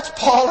them. That's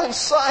Paul and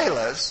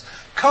Silas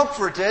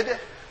comforted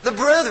the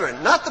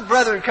brethren. Not the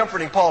brethren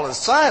comforting Paul and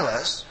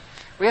Silas.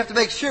 We have to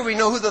make sure we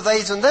know who the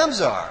theys and thems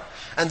are.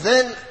 And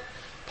then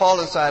Paul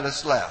and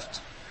Silas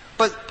left.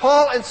 But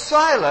Paul and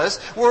Silas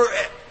were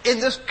in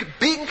this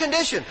beaten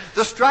condition.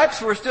 The stripes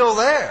were still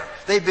there.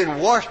 They'd been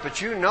washed,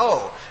 but you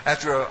know,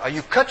 after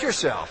you've cut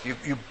yourself,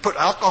 you put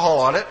alcohol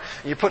on it,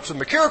 and you put some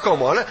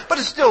mercurochrome on it, but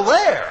it's still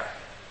there.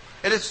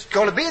 And it's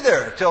going to be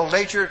there until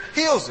nature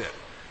heals it.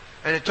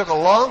 And it took a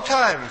long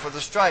time for the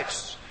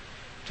stripes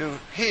to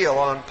heal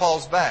on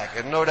Paul's back.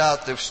 And no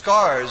doubt the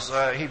scars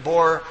he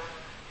bore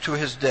to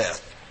his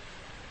death.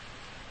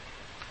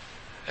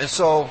 And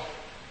so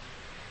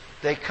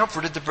they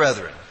comforted the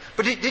brethren.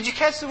 But did you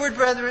catch the word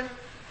brethren?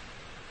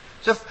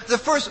 So the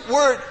first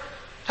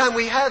time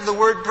we have the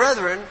word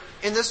brethren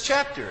in this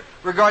chapter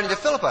regarding to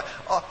Philippi.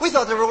 We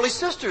thought there were only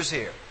sisters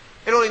here.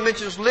 It only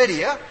mentions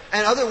Lydia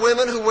and other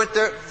women who went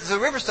there to the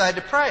riverside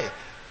to pray.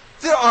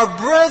 There are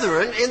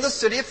brethren in the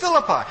city of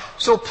Philippi.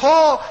 So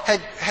Paul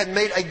had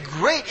made a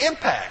great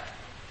impact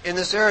in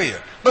this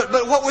area. But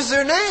what was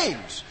their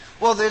names?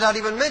 Well, they're not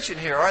even mentioned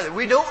here, are they?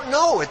 We don't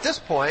know at this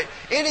point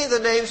any of the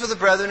names of the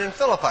brethren in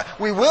Philippi.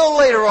 We will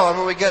later on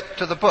when we get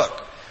to the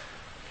book.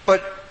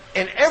 But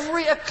in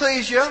every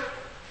ecclesia,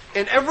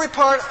 in every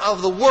part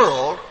of the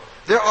world,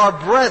 there are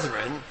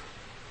brethren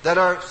that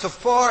are, so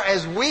far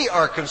as we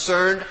are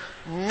concerned,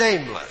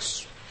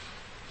 nameless.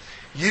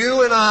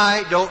 You and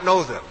I don't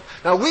know them.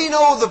 Now, we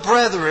know the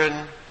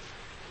brethren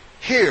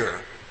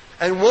here.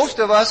 And most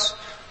of us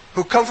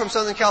who come from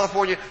Southern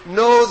California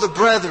know the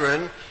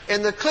brethren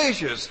in the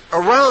ecclesias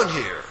around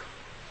here.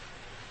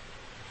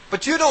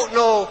 But you don't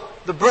know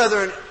the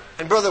brethren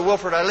in Brother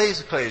Wilfred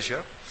Ali's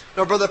ecclesia,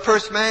 nor Brother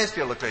Percy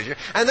Mansfield ecclesia.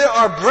 And there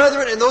are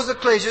brethren in those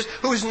ecclesias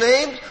whose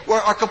names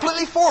are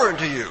completely foreign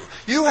to you.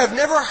 You have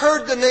never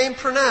heard the name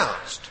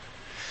pronounced.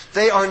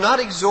 They are not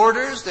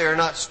exhorters, they are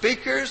not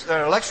speakers, they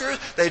are lecturers,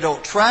 they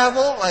don't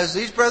travel as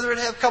these brethren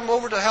have come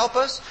over to help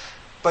us,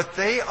 but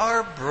they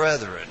are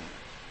brethren.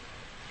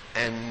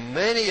 And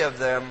many of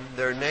them,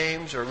 their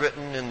names are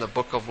written in the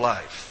book of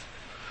life.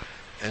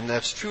 And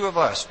that's true of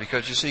us,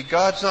 because you see,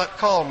 God's not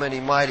called many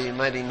mighty,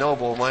 mighty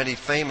noble, mighty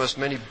famous,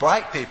 many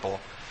bright people.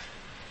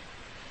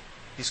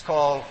 He's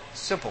called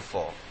simple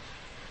folk.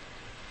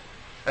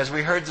 As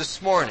we heard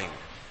this morning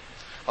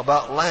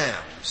about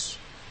lambs.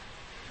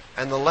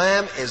 And the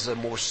lamb is the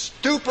most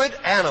stupid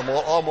animal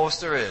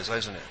almost there is,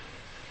 isn't it?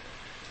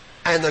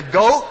 And the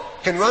goat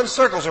can run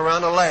circles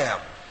around a lamb.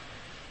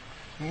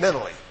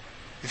 Mentally.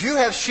 If you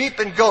have sheep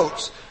and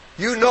goats,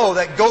 you know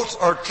that goats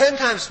are 10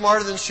 times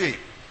smarter than sheep.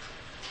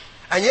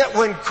 And yet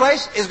when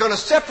Christ is going to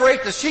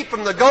separate the sheep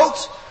from the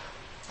goats,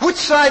 which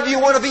side do you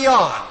want to be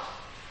on?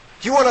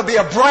 Do you want to be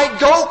a bright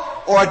goat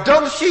or a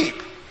dumb sheep?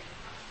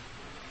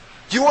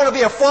 Do you want to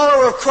be a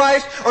follower of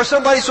Christ or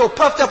somebody so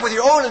puffed up with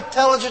your own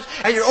intelligence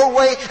and your own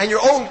way and your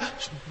own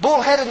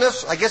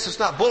bullheadedness? I guess it's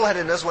not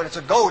bullheadedness when it's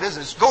a goat, is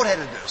it? It's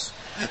goatheadedness.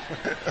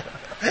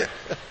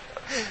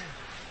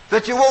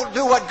 That you won't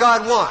do what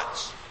God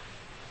wants.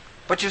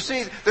 But you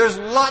see, there's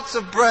lots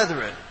of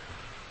brethren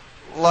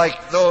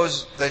like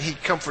those that he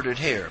comforted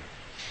here.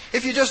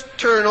 If you just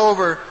turn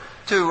over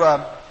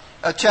to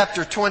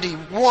chapter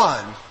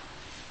 21,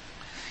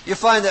 you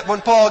find that when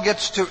Paul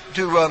gets to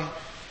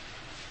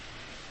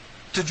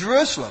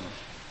Jerusalem,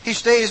 he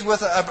stays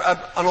with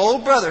an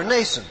old brother,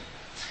 Nason.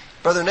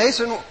 Brother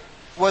Nason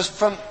was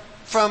from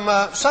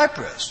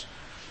Cyprus.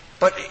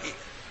 But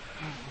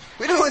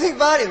we don't know anything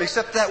about him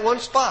except that one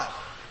spot.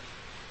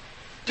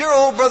 Dear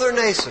old brother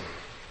Nason.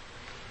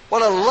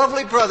 What a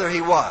lovely brother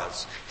he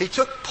was. He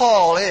took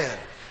Paul in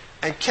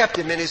and kept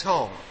him in his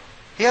home.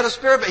 He had a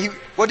spare bed.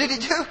 What did he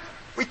do?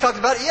 We talked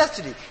about it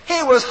yesterday.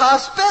 He was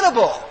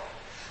hospitable.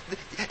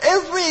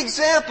 Every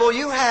example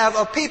you have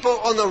of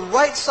people on the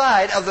right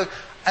side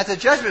at the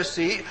judgment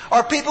seat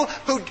are people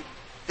who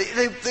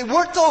They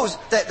weren't those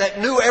that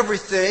knew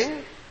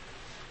everything.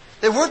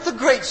 They weren't the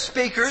great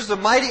speakers, the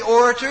mighty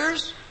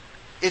orators.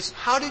 It's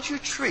how did you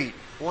treat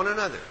one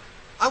another?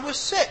 I was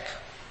sick,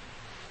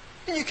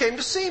 and you came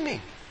to see me.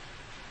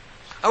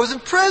 I was in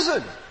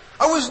prison.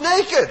 I was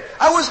naked.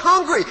 I was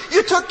hungry.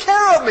 You took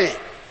care of me.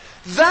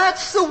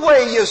 That's the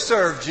way you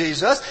serve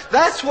Jesus.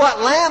 That's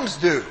what lambs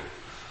do.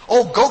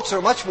 Oh, goats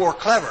are much more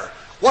clever.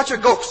 Watch a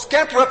goat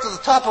scamper up to the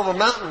top of a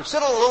mountain and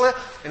sit on a little hill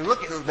and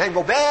look and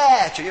go,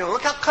 "Batch!" You know,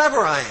 look how clever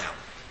I am.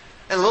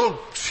 And a little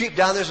sheep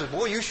down there says,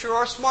 "Boy, you sure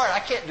are smart. I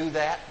can't do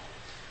that."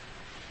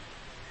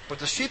 But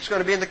the sheep's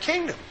going to be in the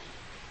kingdom,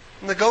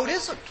 and the goat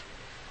isn't.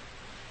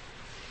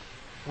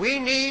 We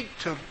need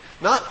to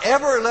not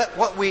ever let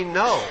what we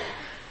know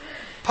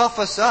puff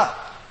us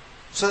up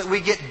so that we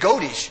get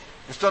goatish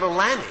instead of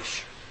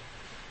lambish.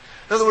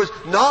 In other words,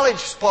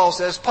 knowledge, Paul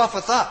says,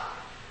 puffeth up.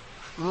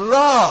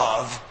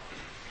 Love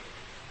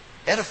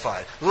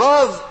edified.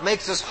 Love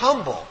makes us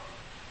humble.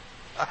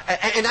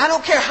 And I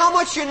don't care how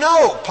much you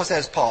know,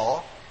 says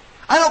Paul.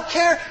 I don't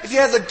care if you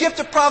have the gift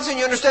of prophecy and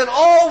you understand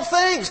all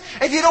things.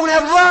 If you don't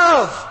have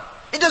love,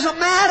 it doesn't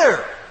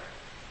matter.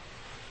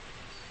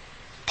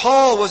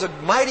 Paul was a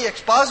mighty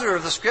expositor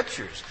of the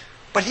Scriptures,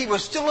 but he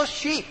was still a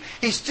sheep.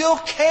 He still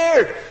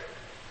cared.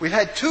 We've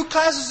had 2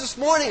 classes this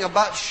morning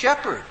about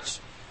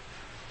shepherds.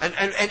 And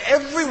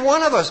every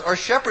one of us are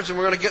shepherds, and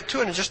we're going to get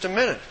to it in just a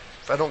minute,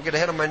 if I don't get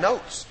ahead of my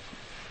notes.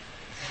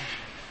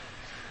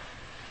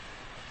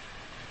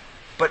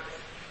 But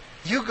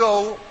you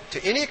go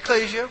to any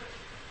ecclesia,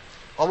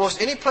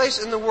 almost any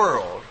place in the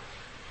world.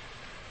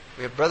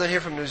 We have brethren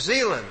here from New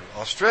Zealand,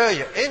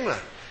 Australia,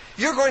 England.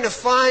 You're going to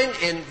find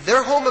in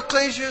their home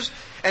ecclesias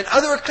and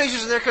other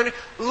ecclesias in their country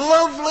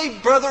lovely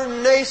Brother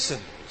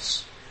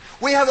Nasons.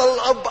 We have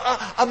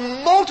a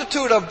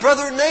multitude of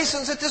Brother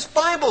Nasons at this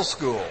Bible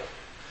school.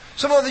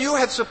 Some of you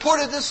have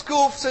supported this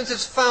school since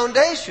its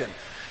foundation.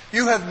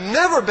 You have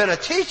never been a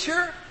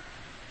teacher,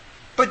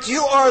 but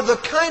you are the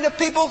kind of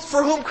people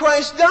for whom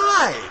Christ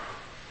died.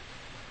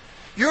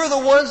 You're the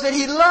ones that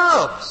He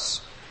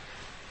loves.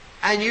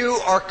 And you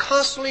are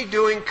constantly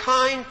doing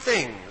kind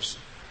things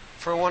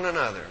for one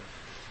another.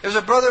 There's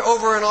a brother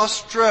over in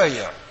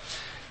Australia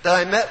that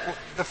I met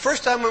the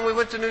first time when we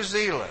went to New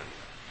Zealand.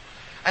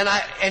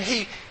 And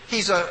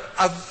he's a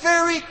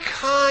very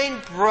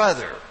kind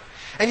brother.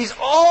 And he's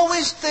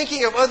always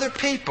thinking of other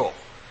people.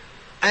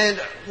 And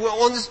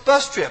on this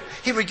bus trip,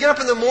 he would get up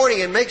in the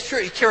morning and make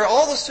sure he'd carry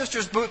all the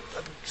sisters'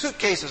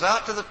 suitcases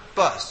out to the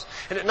bus.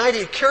 And at night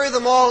he'd carry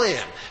them all in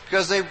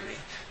because he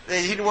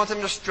didn't want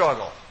them to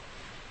struggle.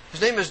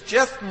 His name is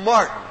Jeff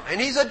Martin,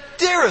 and he's a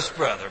dearest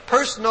brother.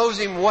 Perce knows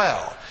him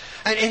well.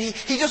 And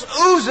he just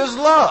oozes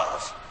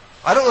love.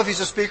 I don't know if he's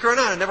a speaker or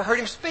not. I never heard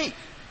him speak.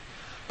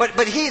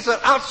 But he's an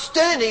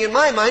outstanding, in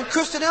my mind,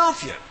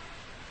 Christadelphian.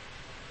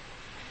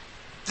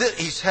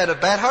 He's had a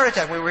bad heart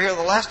attack. When we were here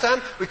the last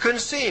time, we couldn't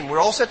see him. We were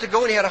all set to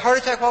go, and he had a heart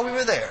attack while we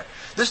were there.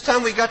 This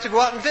time we got to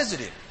go out and visit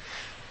him.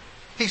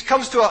 He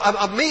comes to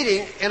a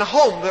meeting in a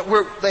home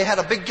that they had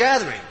a big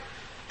gathering.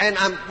 And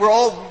we're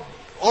all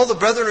the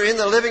brethren are in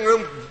the living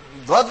room,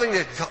 loving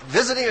it,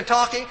 visiting and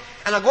talking.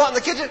 And I go out in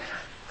the kitchen.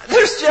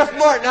 There's Jeff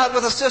Martin out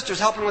with the sisters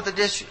helping with the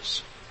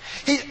dishes.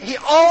 He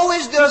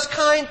always does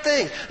kind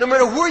things. No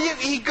matter where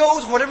he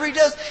goes, whatever he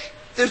does,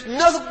 there's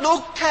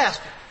no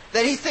task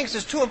that he thinks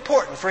is too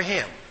important for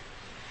him.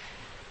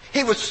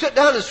 He would sit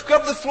down and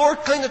scrub the floor,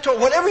 clean the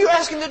toilet, whatever you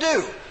ask him to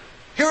do.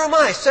 Here am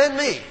I, send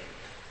me.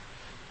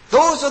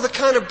 Those are the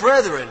kind of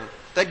brethren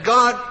that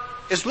God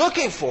is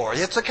looking for.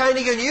 It's the kind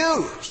He can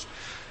use.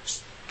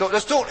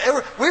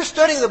 We're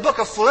studying the book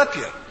of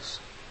Philippians.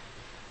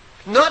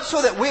 Not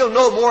so that we'll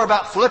know more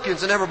about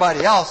Philippians than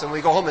everybody else and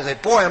we go home and say,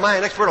 "Boy, am I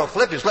an expert on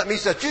Philippians. Let me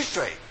set you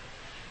straight."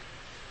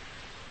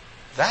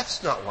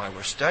 That's not why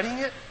we're studying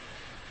it.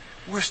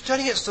 We're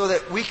studying it so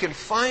that we can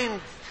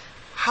find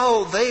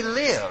how they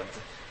lived,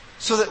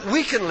 so that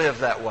we can live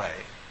that way.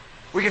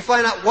 We can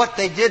find out what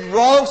they did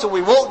wrong so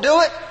we won't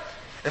do it,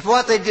 and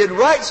what they did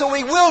right so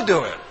we will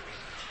do it.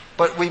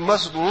 But we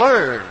must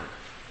learn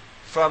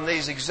from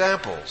these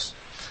examples.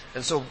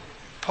 And so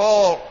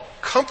Paul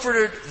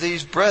comforted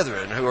these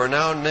brethren who are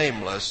now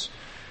nameless,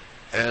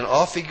 and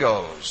off he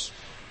goes.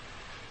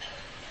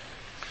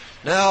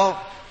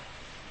 Now,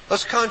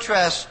 let's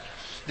contrast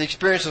the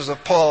experiences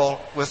of Paul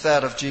with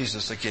that of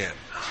Jesus again.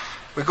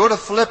 We go to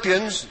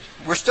Philippians.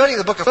 We're studying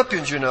the book of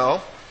Philippians, you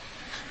know.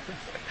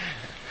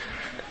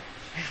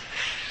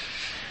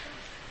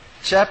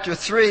 Chapter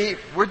 3,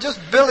 we're just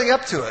building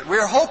up to it.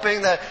 We're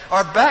hoping that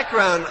our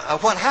background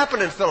of what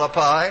happened in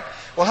Philippi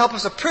will help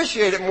us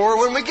appreciate it more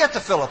when we get to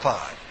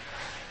Philippi.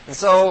 And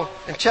so,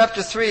 in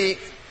chapter 3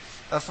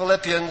 of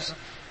Philippians,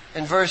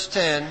 in verse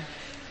 10,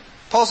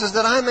 Paul says,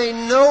 "That I may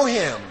know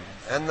Him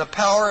and the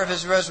power of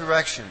His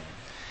resurrection,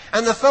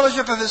 and the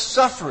fellowship of His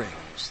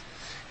sufferings,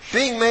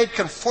 being made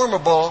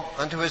conformable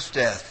unto His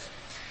death,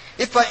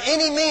 if by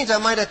any means I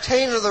might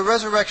attain to the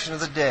resurrection of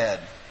the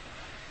dead."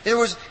 He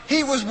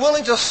was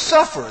willing to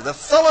suffer, the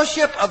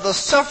fellowship of the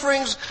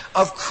sufferings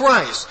of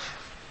Christ.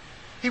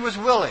 He was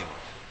willing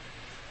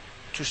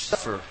to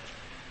suffer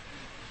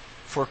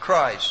for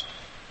Christ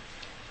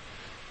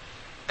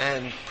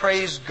and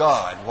praised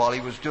God while he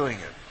was doing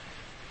it?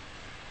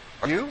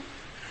 Are you?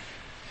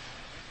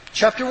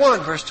 Chapter 1,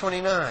 verse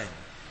 29.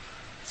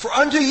 For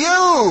unto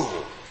you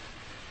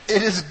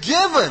it is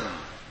given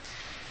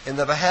in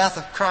the behalf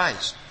of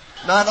Christ,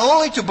 not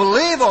only to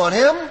believe on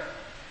him.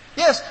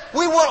 Yes,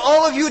 we want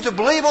all of you to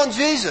believe on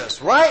Jesus,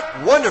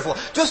 right? Wonderful.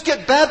 Just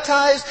get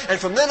baptized, and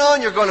from then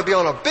on you're going to be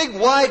on a big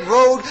wide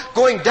road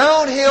going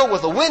downhill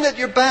with the wind at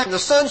your back and the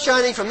sun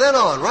shining from then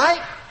on,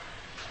 right?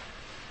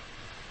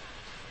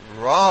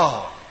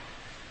 Wrong.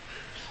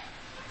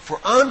 For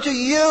unto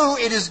you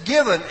it is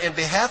given in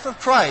behalf of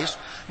Christ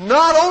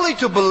not only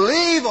to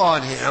believe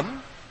on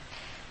him,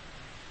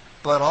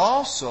 but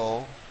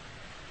also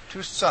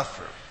to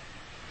suffer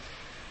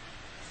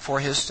for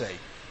his sake.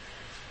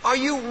 Are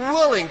you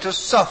willing to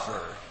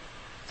suffer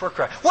for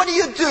Christ? What do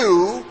you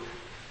do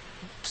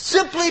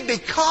simply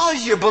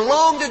because you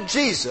belong to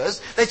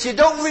Jesus that you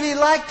don't really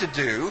like to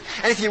do,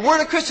 and if you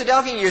weren't a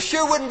Christadelphian, you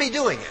sure wouldn't be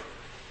doing it?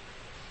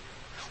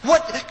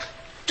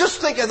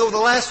 Just think of the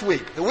last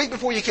week, the week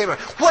before you came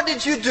around. What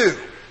did you do?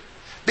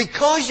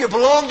 Because you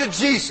belong to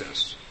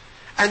Jesus,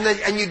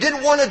 and you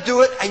didn't want to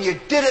do it, and you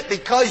did it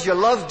because you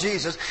loved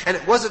Jesus, and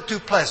it wasn't too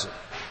pleasant.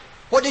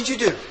 What did you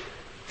do?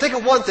 Think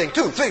of one thing,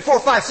 2, 3, 4,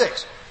 5,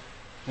 6.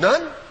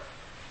 None?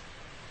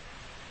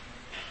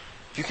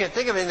 If you can't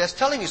think of anything, that's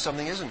telling you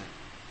something, isn't it?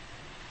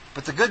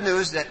 But the good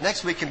news is that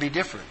next week can be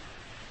different.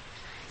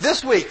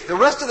 This week, the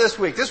rest of this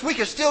week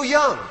is still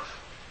young.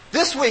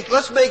 This week,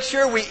 let's make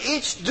sure we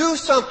each do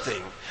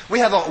something. We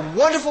have a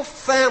wonderful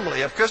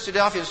family of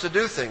Christadelphians to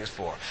do things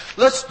for.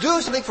 Let's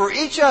do something for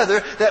each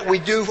other that we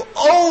do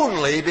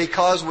only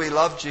because we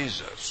love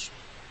Jesus.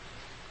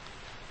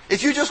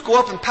 If you just go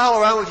up and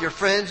pal around with your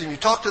friends and you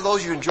talk to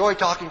those you enjoy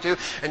talking to,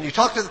 and you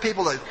talk to the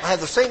people that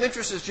have the same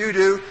interests as you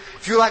do,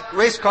 if you like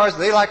race cars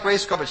and they like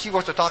race cars, but she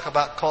wants to talk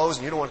about clothes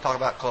and you don't want to talk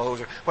about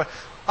clothes,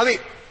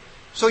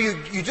 so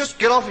you just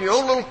get off in your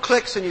own little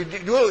cliques and you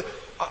do.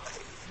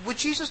 Would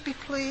Jesus be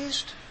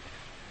pleased?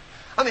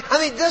 I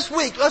mean, this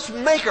week, let's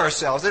make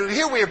ourselves. And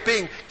here we are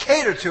being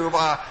catered to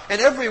in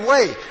every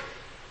way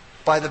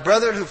by the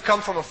brethren who've come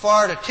from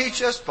afar to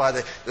teach us, by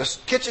the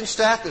kitchen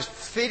staff that's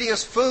feeding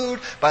us food,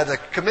 by the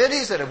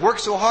committees that have worked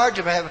so hard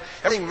to have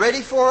everything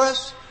ready for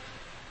us.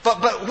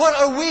 But what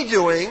are we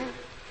doing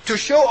to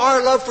show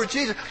our love for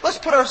Jesus? Let's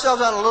put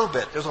ourselves out a little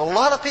bit. There's a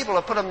lot of people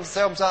that put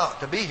themselves out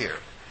to be here.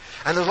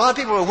 And there's a lot of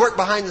people who work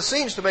behind the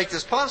scenes to make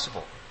this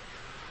possible.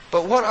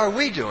 But what are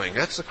we doing?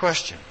 That's the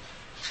question.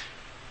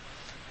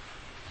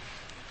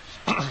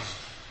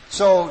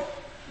 So,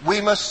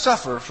 we must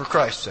suffer for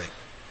Christ's sake.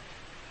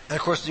 And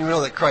of course, you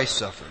know that Christ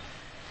suffered.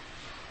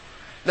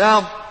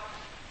 Now,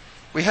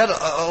 we had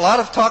a lot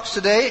of talks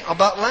today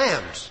about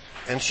lambs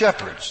and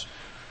shepherds.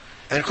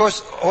 And of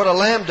course, what a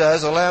lamb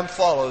does, a lamb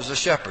follows a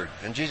shepherd.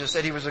 And Jesus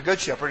said he was a good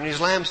shepherd, and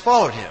his lambs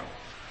followed him.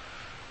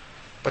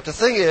 But the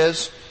thing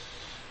is,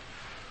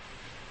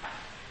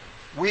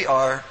 we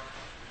are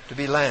to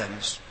be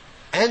lambs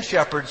and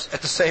shepherds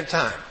at the same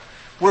time.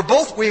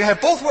 We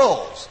have both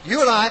roles.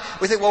 You and I,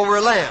 we think, well, we're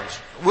lambs.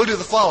 We'll do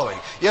the following.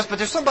 Yes, but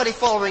there's somebody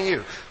following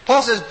you.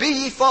 Paul says, be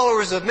ye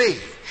followers of me,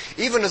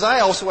 even as I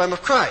also am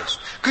of Christ.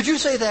 Could you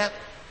say that?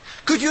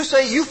 Could you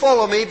say, you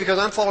follow me because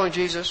I'm following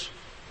Jesus?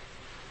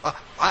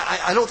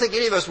 I don't think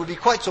any of us would be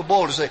quite so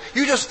bold to say,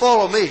 you just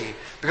follow me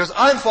because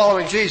I'm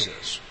following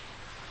Jesus.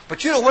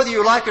 But you know, whether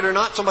you like it or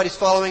not, somebody's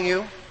following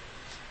you.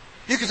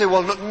 You can say,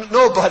 well,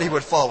 nobody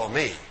would follow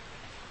me.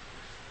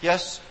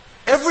 Yes,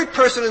 every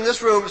person in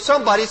this room,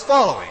 somebody's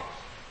following.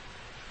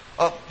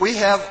 We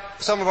have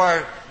some of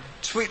our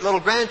sweet little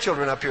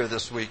grandchildren up here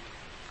this week.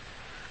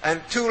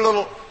 And 2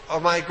 little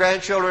of my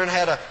grandchildren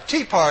had a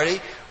tea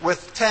party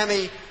with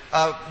Tammy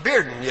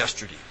Bearden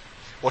yesterday.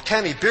 Well,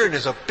 Tammy Bearden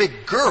is a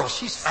big girl.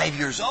 She's 5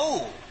 years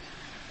old.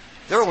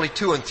 They're only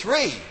 2 and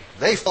 3.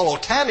 They follow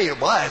Tammy.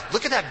 Well,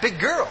 look at that big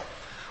girl.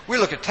 We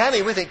look at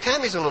Tammy, we think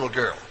Tammy's a little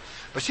girl.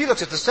 But she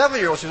looks at the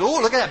 7-year-old. She says, oh,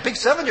 look at that big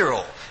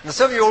 7-year-old. And the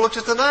 7-year-old looks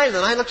at the 9.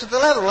 The 9 looks at the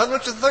 11. 11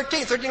 looks at the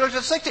 13. 13 looks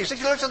at the 16.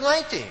 16 looks at the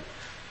 19.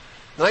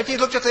 19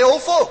 looks at the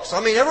old folks.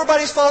 I mean,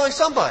 everybody's following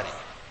somebody.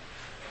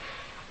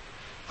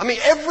 I mean,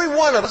 every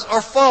one of us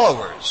are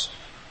followers.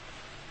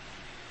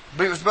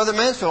 But it was Brother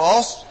Mansfield.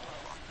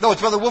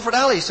 It's Brother Wilford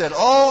Alley said,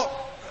 all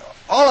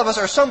of us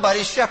are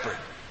somebody's shepherd.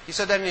 He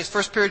said that in his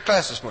first period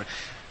class this morning.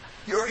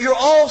 You're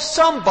all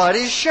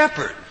somebody's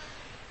shepherd.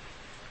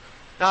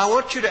 Now, I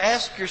want you to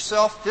ask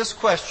yourself this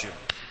question.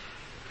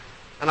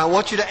 And I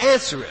want you to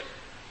answer it.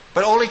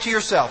 But only to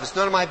yourself. It's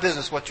none of my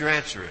business what your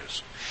answer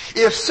is.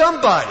 If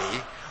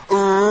somebody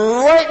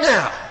right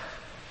now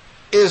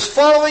is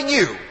following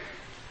you,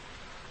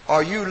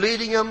 are you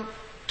leading them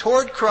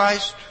toward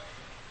Christ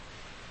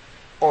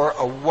or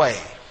away?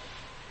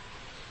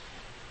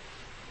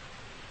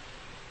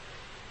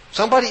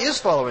 Somebody is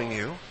following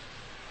you.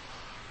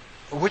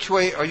 Which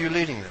way are you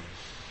leading them?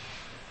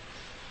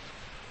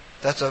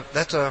 That's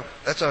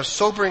a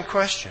sobering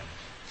question.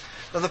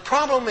 Now, the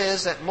problem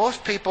is that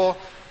most people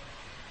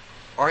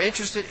are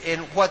interested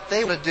in what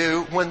they want to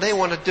do when they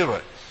want to do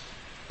it.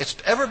 it's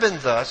ever been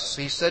thus,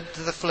 he said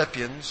to the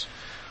Philippians,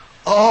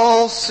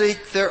 all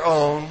seek their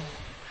own,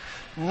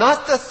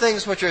 not the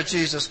things which are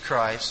Jesus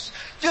Christ.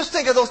 Just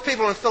think of those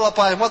people in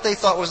Philippi and what they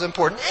thought was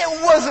important.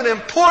 It wasn't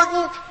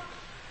important.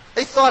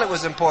 They thought it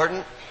was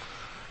important,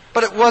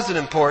 but it wasn't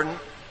important.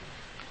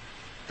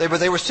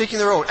 They were seeking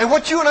their own. And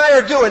what you and I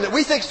are doing that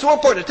we think is so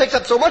important, it takes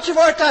up so much of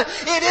our time,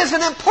 it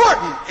isn't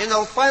important in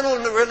the final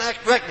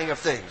reckoning of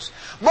things.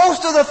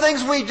 Most of the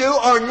things we do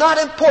are not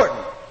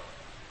important.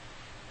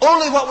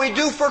 Only what we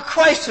do for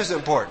Christ is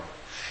important.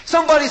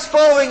 Somebody's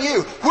following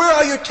you. Where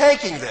are you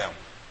taking them?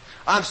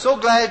 I'm so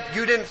glad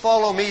you didn't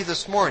follow me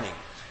this morning.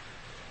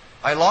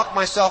 I locked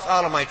myself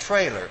out of my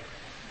trailer.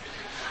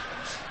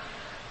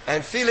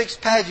 And Felix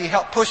Paggi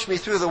helped push me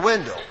through the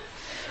window.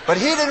 But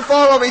he didn't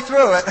follow me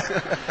through it.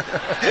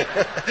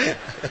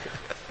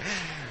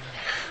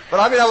 But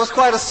I was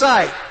quite a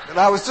sight. And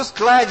I was just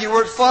glad you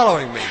weren't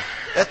following me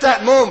at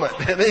that moment.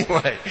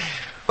 Anyway.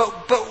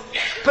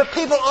 But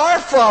people are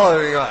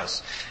following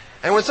us.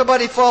 And when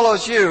somebody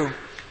follows you,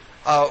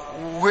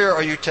 where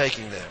are you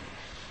taking them?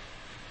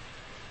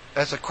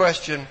 That's a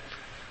question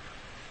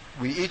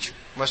we each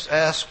must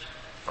ask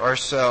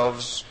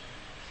ourselves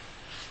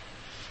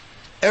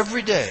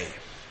every day.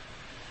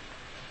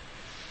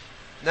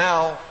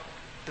 Now,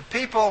 the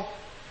people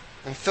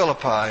in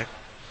Philippi,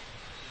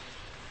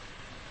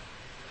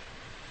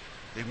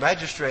 the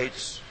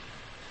magistrates,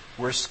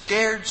 were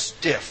scared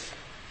stiff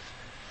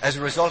as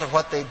a result of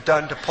what they'd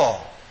done to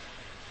Paul.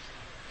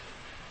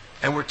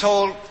 And we're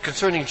told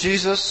concerning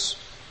Jesus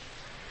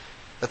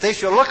that they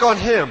shall look on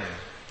him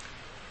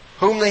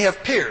whom they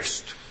have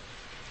pierced,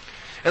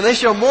 and they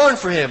shall mourn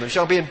for him, and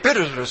shall be in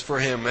bitterness for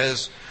him,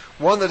 as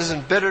one that is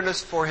in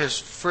bitterness for his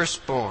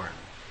firstborn.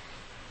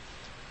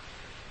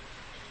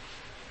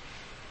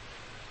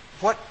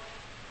 What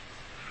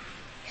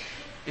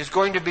is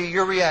going to be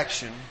your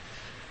reaction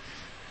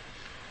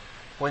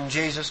when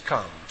Jesus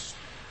comes?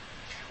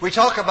 We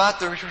talk about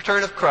the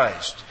return of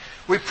Christ.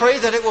 We pray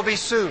that it will be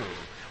soon.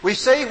 We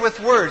say with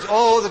words,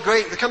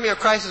 the coming of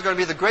Christ is going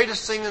to be the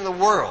greatest thing in the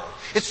world.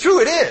 It's true,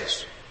 it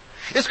is.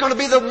 It's going to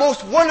be the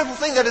most wonderful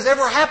thing that has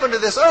ever happened to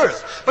this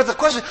earth. But the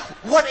question,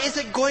 what is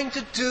it going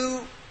to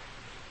do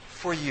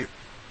for you?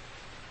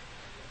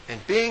 And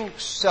being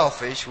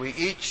selfish, we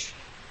each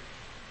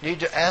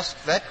need to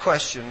ask that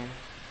question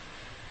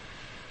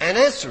and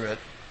answer it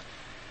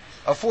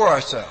for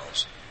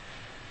ourselves.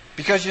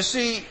 Because you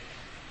see,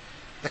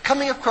 the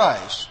coming of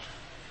Christ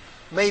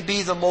may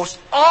be the most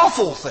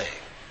awful thing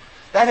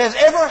that has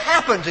ever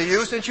happened to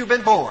you since you've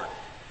been born.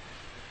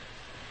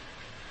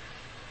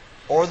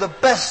 Or the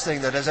best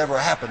thing that has ever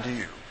happened to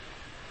you.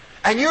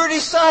 And you're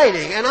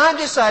deciding, and I'm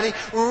deciding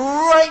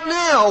right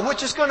now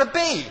which it's going to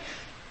be.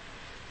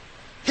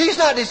 He's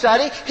not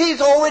deciding.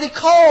 He's already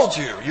called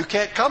you. You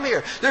can't come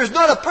here. There's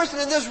not a person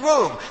in this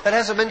room that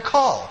hasn't been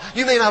called.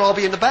 You may not all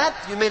be you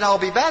may not all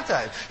be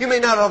baptized. You may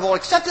not have all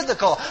accepted the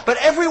call. But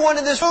everyone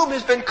in this room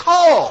has been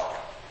called.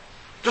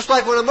 Just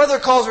like when a mother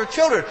calls her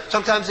children.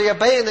 Sometimes they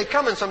obey and they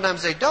come, and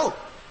sometimes they don't.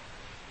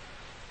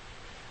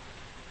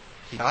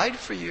 He died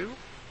for you.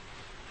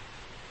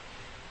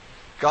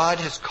 God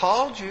has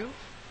called you.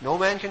 No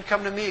man can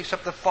come to me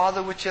except the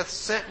Father which hath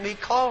sent me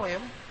call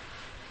him.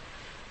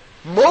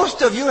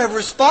 Most of you have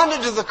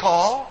responded to the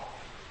call,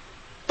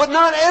 but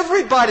not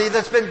everybody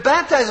that's been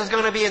baptized is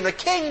going to be in the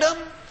kingdom.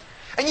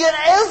 And yet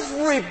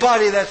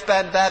everybody that's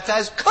been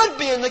baptized could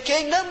be in the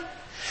kingdom.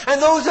 And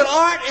those that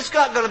aren't, it's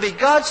not going to be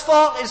God's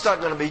fault. It's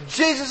not going to be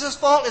Jesus'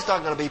 fault. It's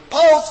not going to be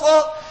Paul's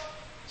fault.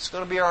 It's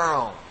going to be our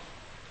own.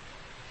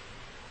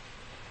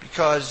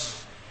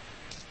 Because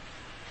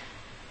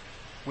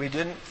we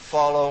didn't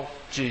follow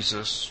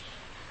Jesus.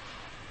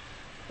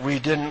 We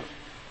didn't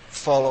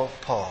follow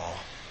Paul.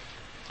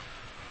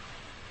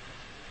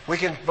 We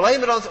can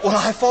blame it on,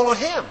 I followed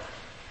him.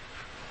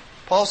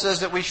 Paul says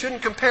that we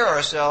shouldn't compare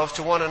ourselves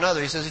to one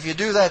another. He says, if you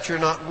do that, you're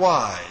not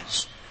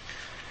wise.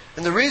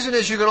 And the reason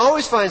is you can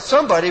always find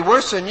somebody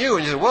worse than you.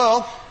 And you say,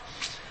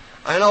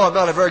 I know I'm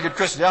not a very good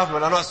Christian alpha,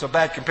 but I'm not so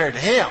bad compared to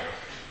him.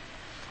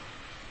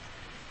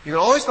 You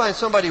can always find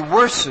somebody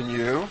worse than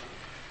you.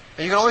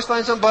 And you can always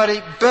find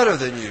somebody better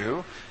than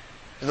you.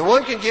 And the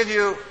one can give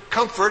you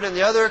comfort, and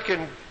the other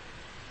can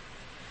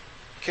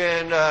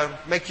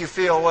make you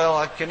feel,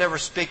 I can never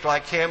speak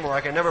like him, or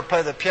I can never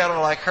play the piano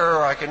like her,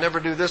 or I can never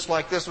do this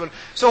like this one.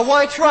 So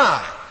why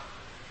try?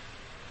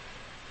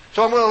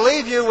 So I'm going to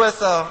leave you with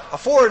a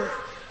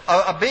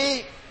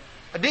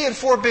D and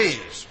 4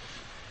 B's.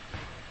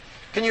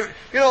 Can you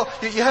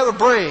have a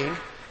brain,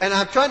 and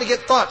I'm trying to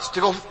get thoughts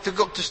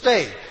to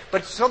stay.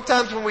 But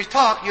sometimes when we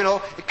talk,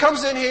 it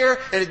comes in here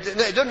and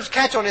it doesn't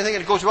catch on anything,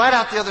 and it goes right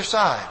out the other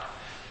side.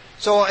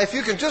 So if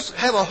you can just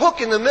have a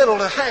hook in the middle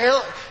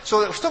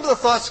so that some of the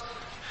thoughts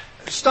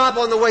stop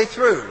on the way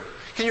through.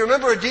 Can you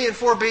remember a D and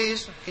 4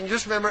 B's? Can you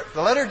just remember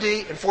the letter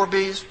D and 4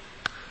 B's?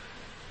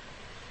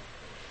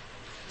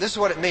 This is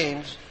what it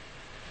means.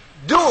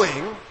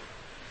 Doing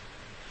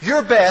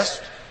your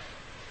best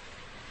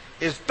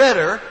is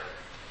better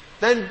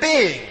than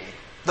being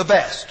the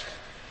best.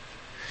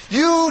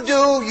 You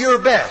do your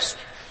best.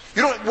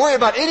 You don't worry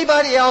about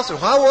anybody else and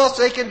how else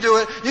they can do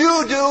it.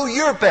 You do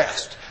your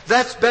best.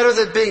 That's better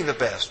than being the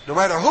best. No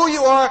matter who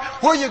you are,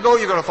 where you go,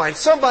 you're going to find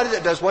somebody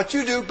that does what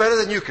you do better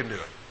than you can do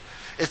it.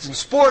 It's in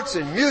sports,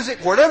 in music,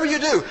 whatever you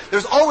do.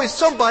 There's always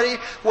somebody,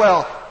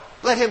 well,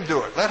 let him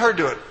do it. Let her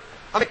do it.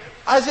 I mean,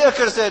 Isaiah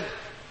could have said,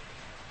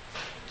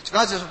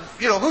 God says,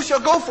 who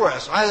shall go for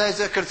us?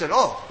 Isaiah could have said,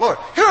 oh, Lord,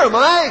 here am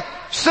I.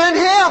 Send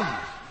him.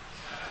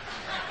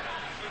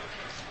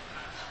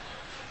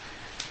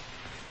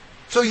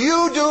 So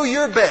you do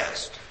your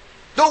best.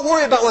 Don't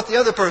worry about what the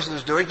other person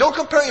is doing. Don't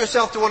compare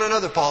yourself to one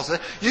another, Paul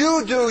said.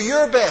 You do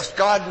your best.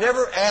 God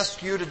never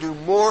asks you to do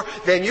more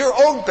than your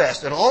own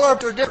best. And all our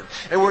are different.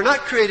 And we're not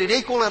created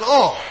equal at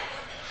all.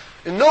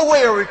 In no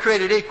way are we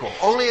created equal.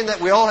 Only in that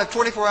we all have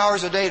 24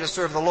 hours a day to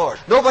serve the Lord.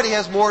 Nobody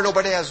has more,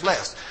 nobody has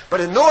less.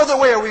 But in no other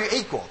way are we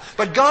equal.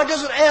 But God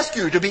doesn't ask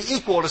you to be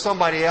equal to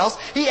somebody else.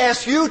 He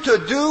asks you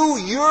to do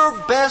your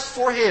best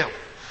for Him.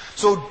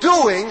 So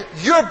doing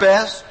your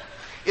best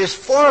is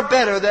far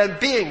better than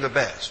being the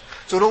best.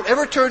 So don't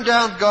ever turn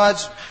down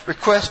God's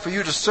request for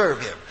you to serve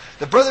Him.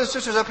 The brothers and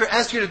sisters up here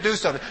ask you to do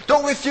something.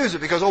 Don't refuse it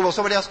because,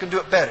 somebody else can do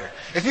it better.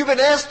 If you've been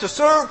asked to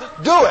serve,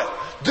 do it.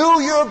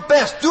 Do your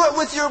best. Do it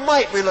with your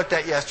might, we looked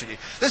at yesterday.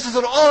 This is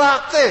an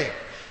all-out thing.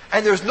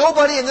 And there's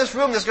nobody in this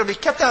room that's going to be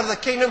kept out of the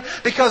kingdom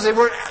because they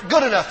weren't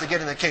good enough to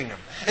get in the kingdom.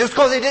 It was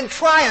because they didn't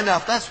try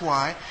enough, that's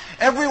why.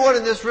 Everyone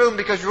in this room,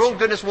 because your own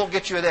goodness won't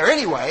get you there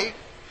anyway.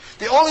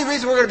 The only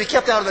reason we're going to be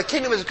kept out of the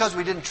kingdom is because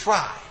we didn't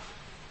try.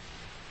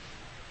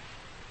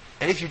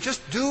 And if you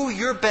just do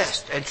your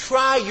best and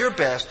try your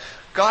best,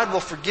 God will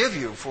forgive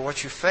you for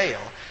what you fail.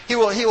 He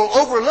will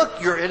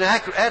overlook your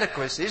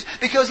inadequacies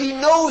because He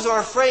knows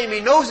our frame.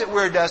 He knows that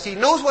we're dust. He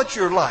knows what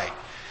you're like.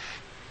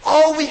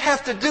 All we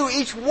have to do,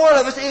 each one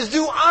of us, is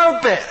do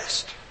our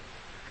best.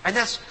 And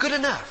that's good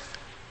enough.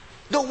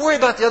 Don't worry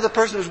about the other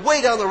person who's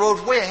way down the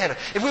road, way ahead of.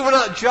 If we went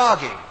out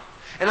jogging,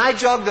 and I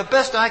jogged the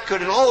best I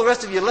could, and all the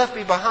rest of you left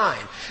me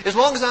behind, as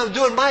long as I'm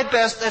doing my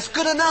best, that's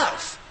good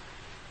enough.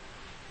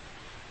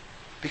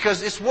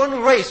 Because it's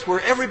one race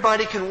where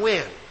everybody can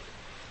win.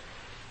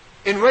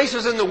 In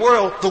races in the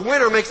world, the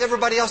winner makes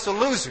everybody else a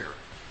loser.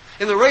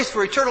 In the race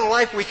for eternal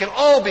life, we can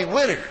all be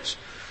winners.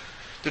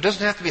 There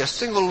doesn't have to be a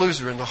single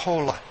loser in the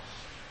whole lot.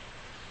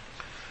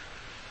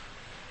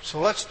 So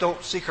let's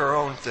don't seek our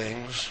own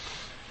things.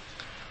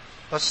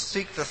 Let's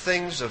seek the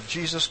things of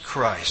Jesus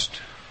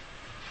Christ.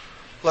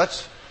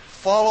 Let's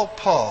follow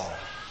Paul.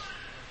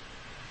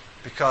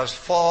 Because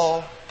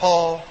Paul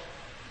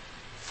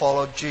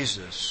followed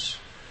Jesus.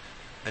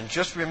 And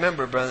just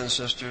remember, brothers and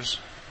sisters,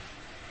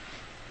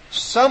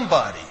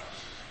 somebody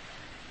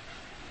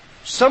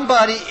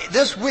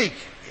this week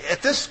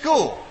at this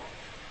school,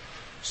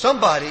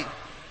 somebody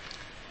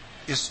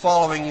is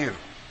following you.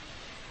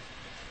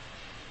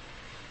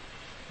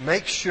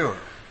 Make sure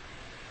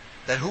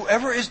that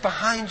whoever is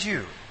behind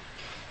you,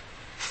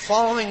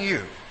 following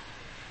you,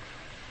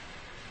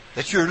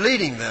 that you're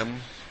leading them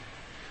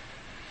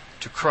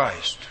to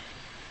Christ.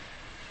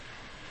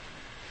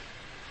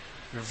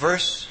 The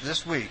verse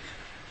this week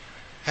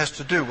has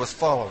to do with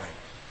following.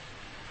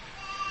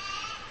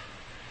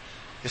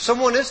 If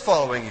someone is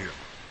following you,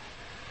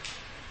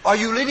 are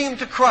you leading them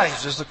to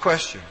Christ is the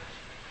question.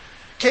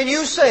 Can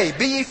you say,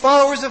 be ye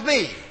followers of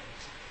me,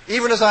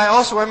 even as I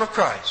also am of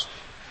Christ?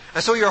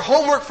 And so your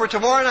homework for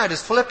tomorrow night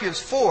is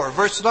Philippians 4,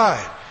 verse 9,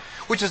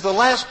 which is the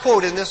last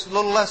quote in this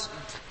little lesson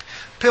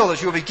pill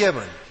that you'll be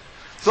given.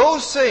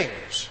 Those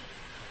things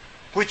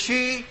which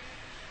ye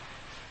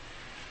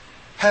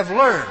have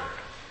learned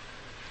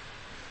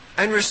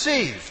and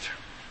received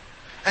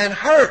and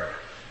heard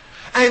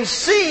and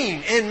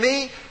seen in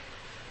me,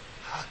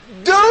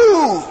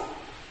 do.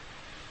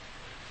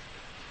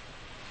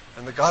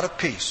 And the God of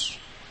peace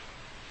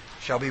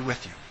shall be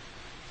with you.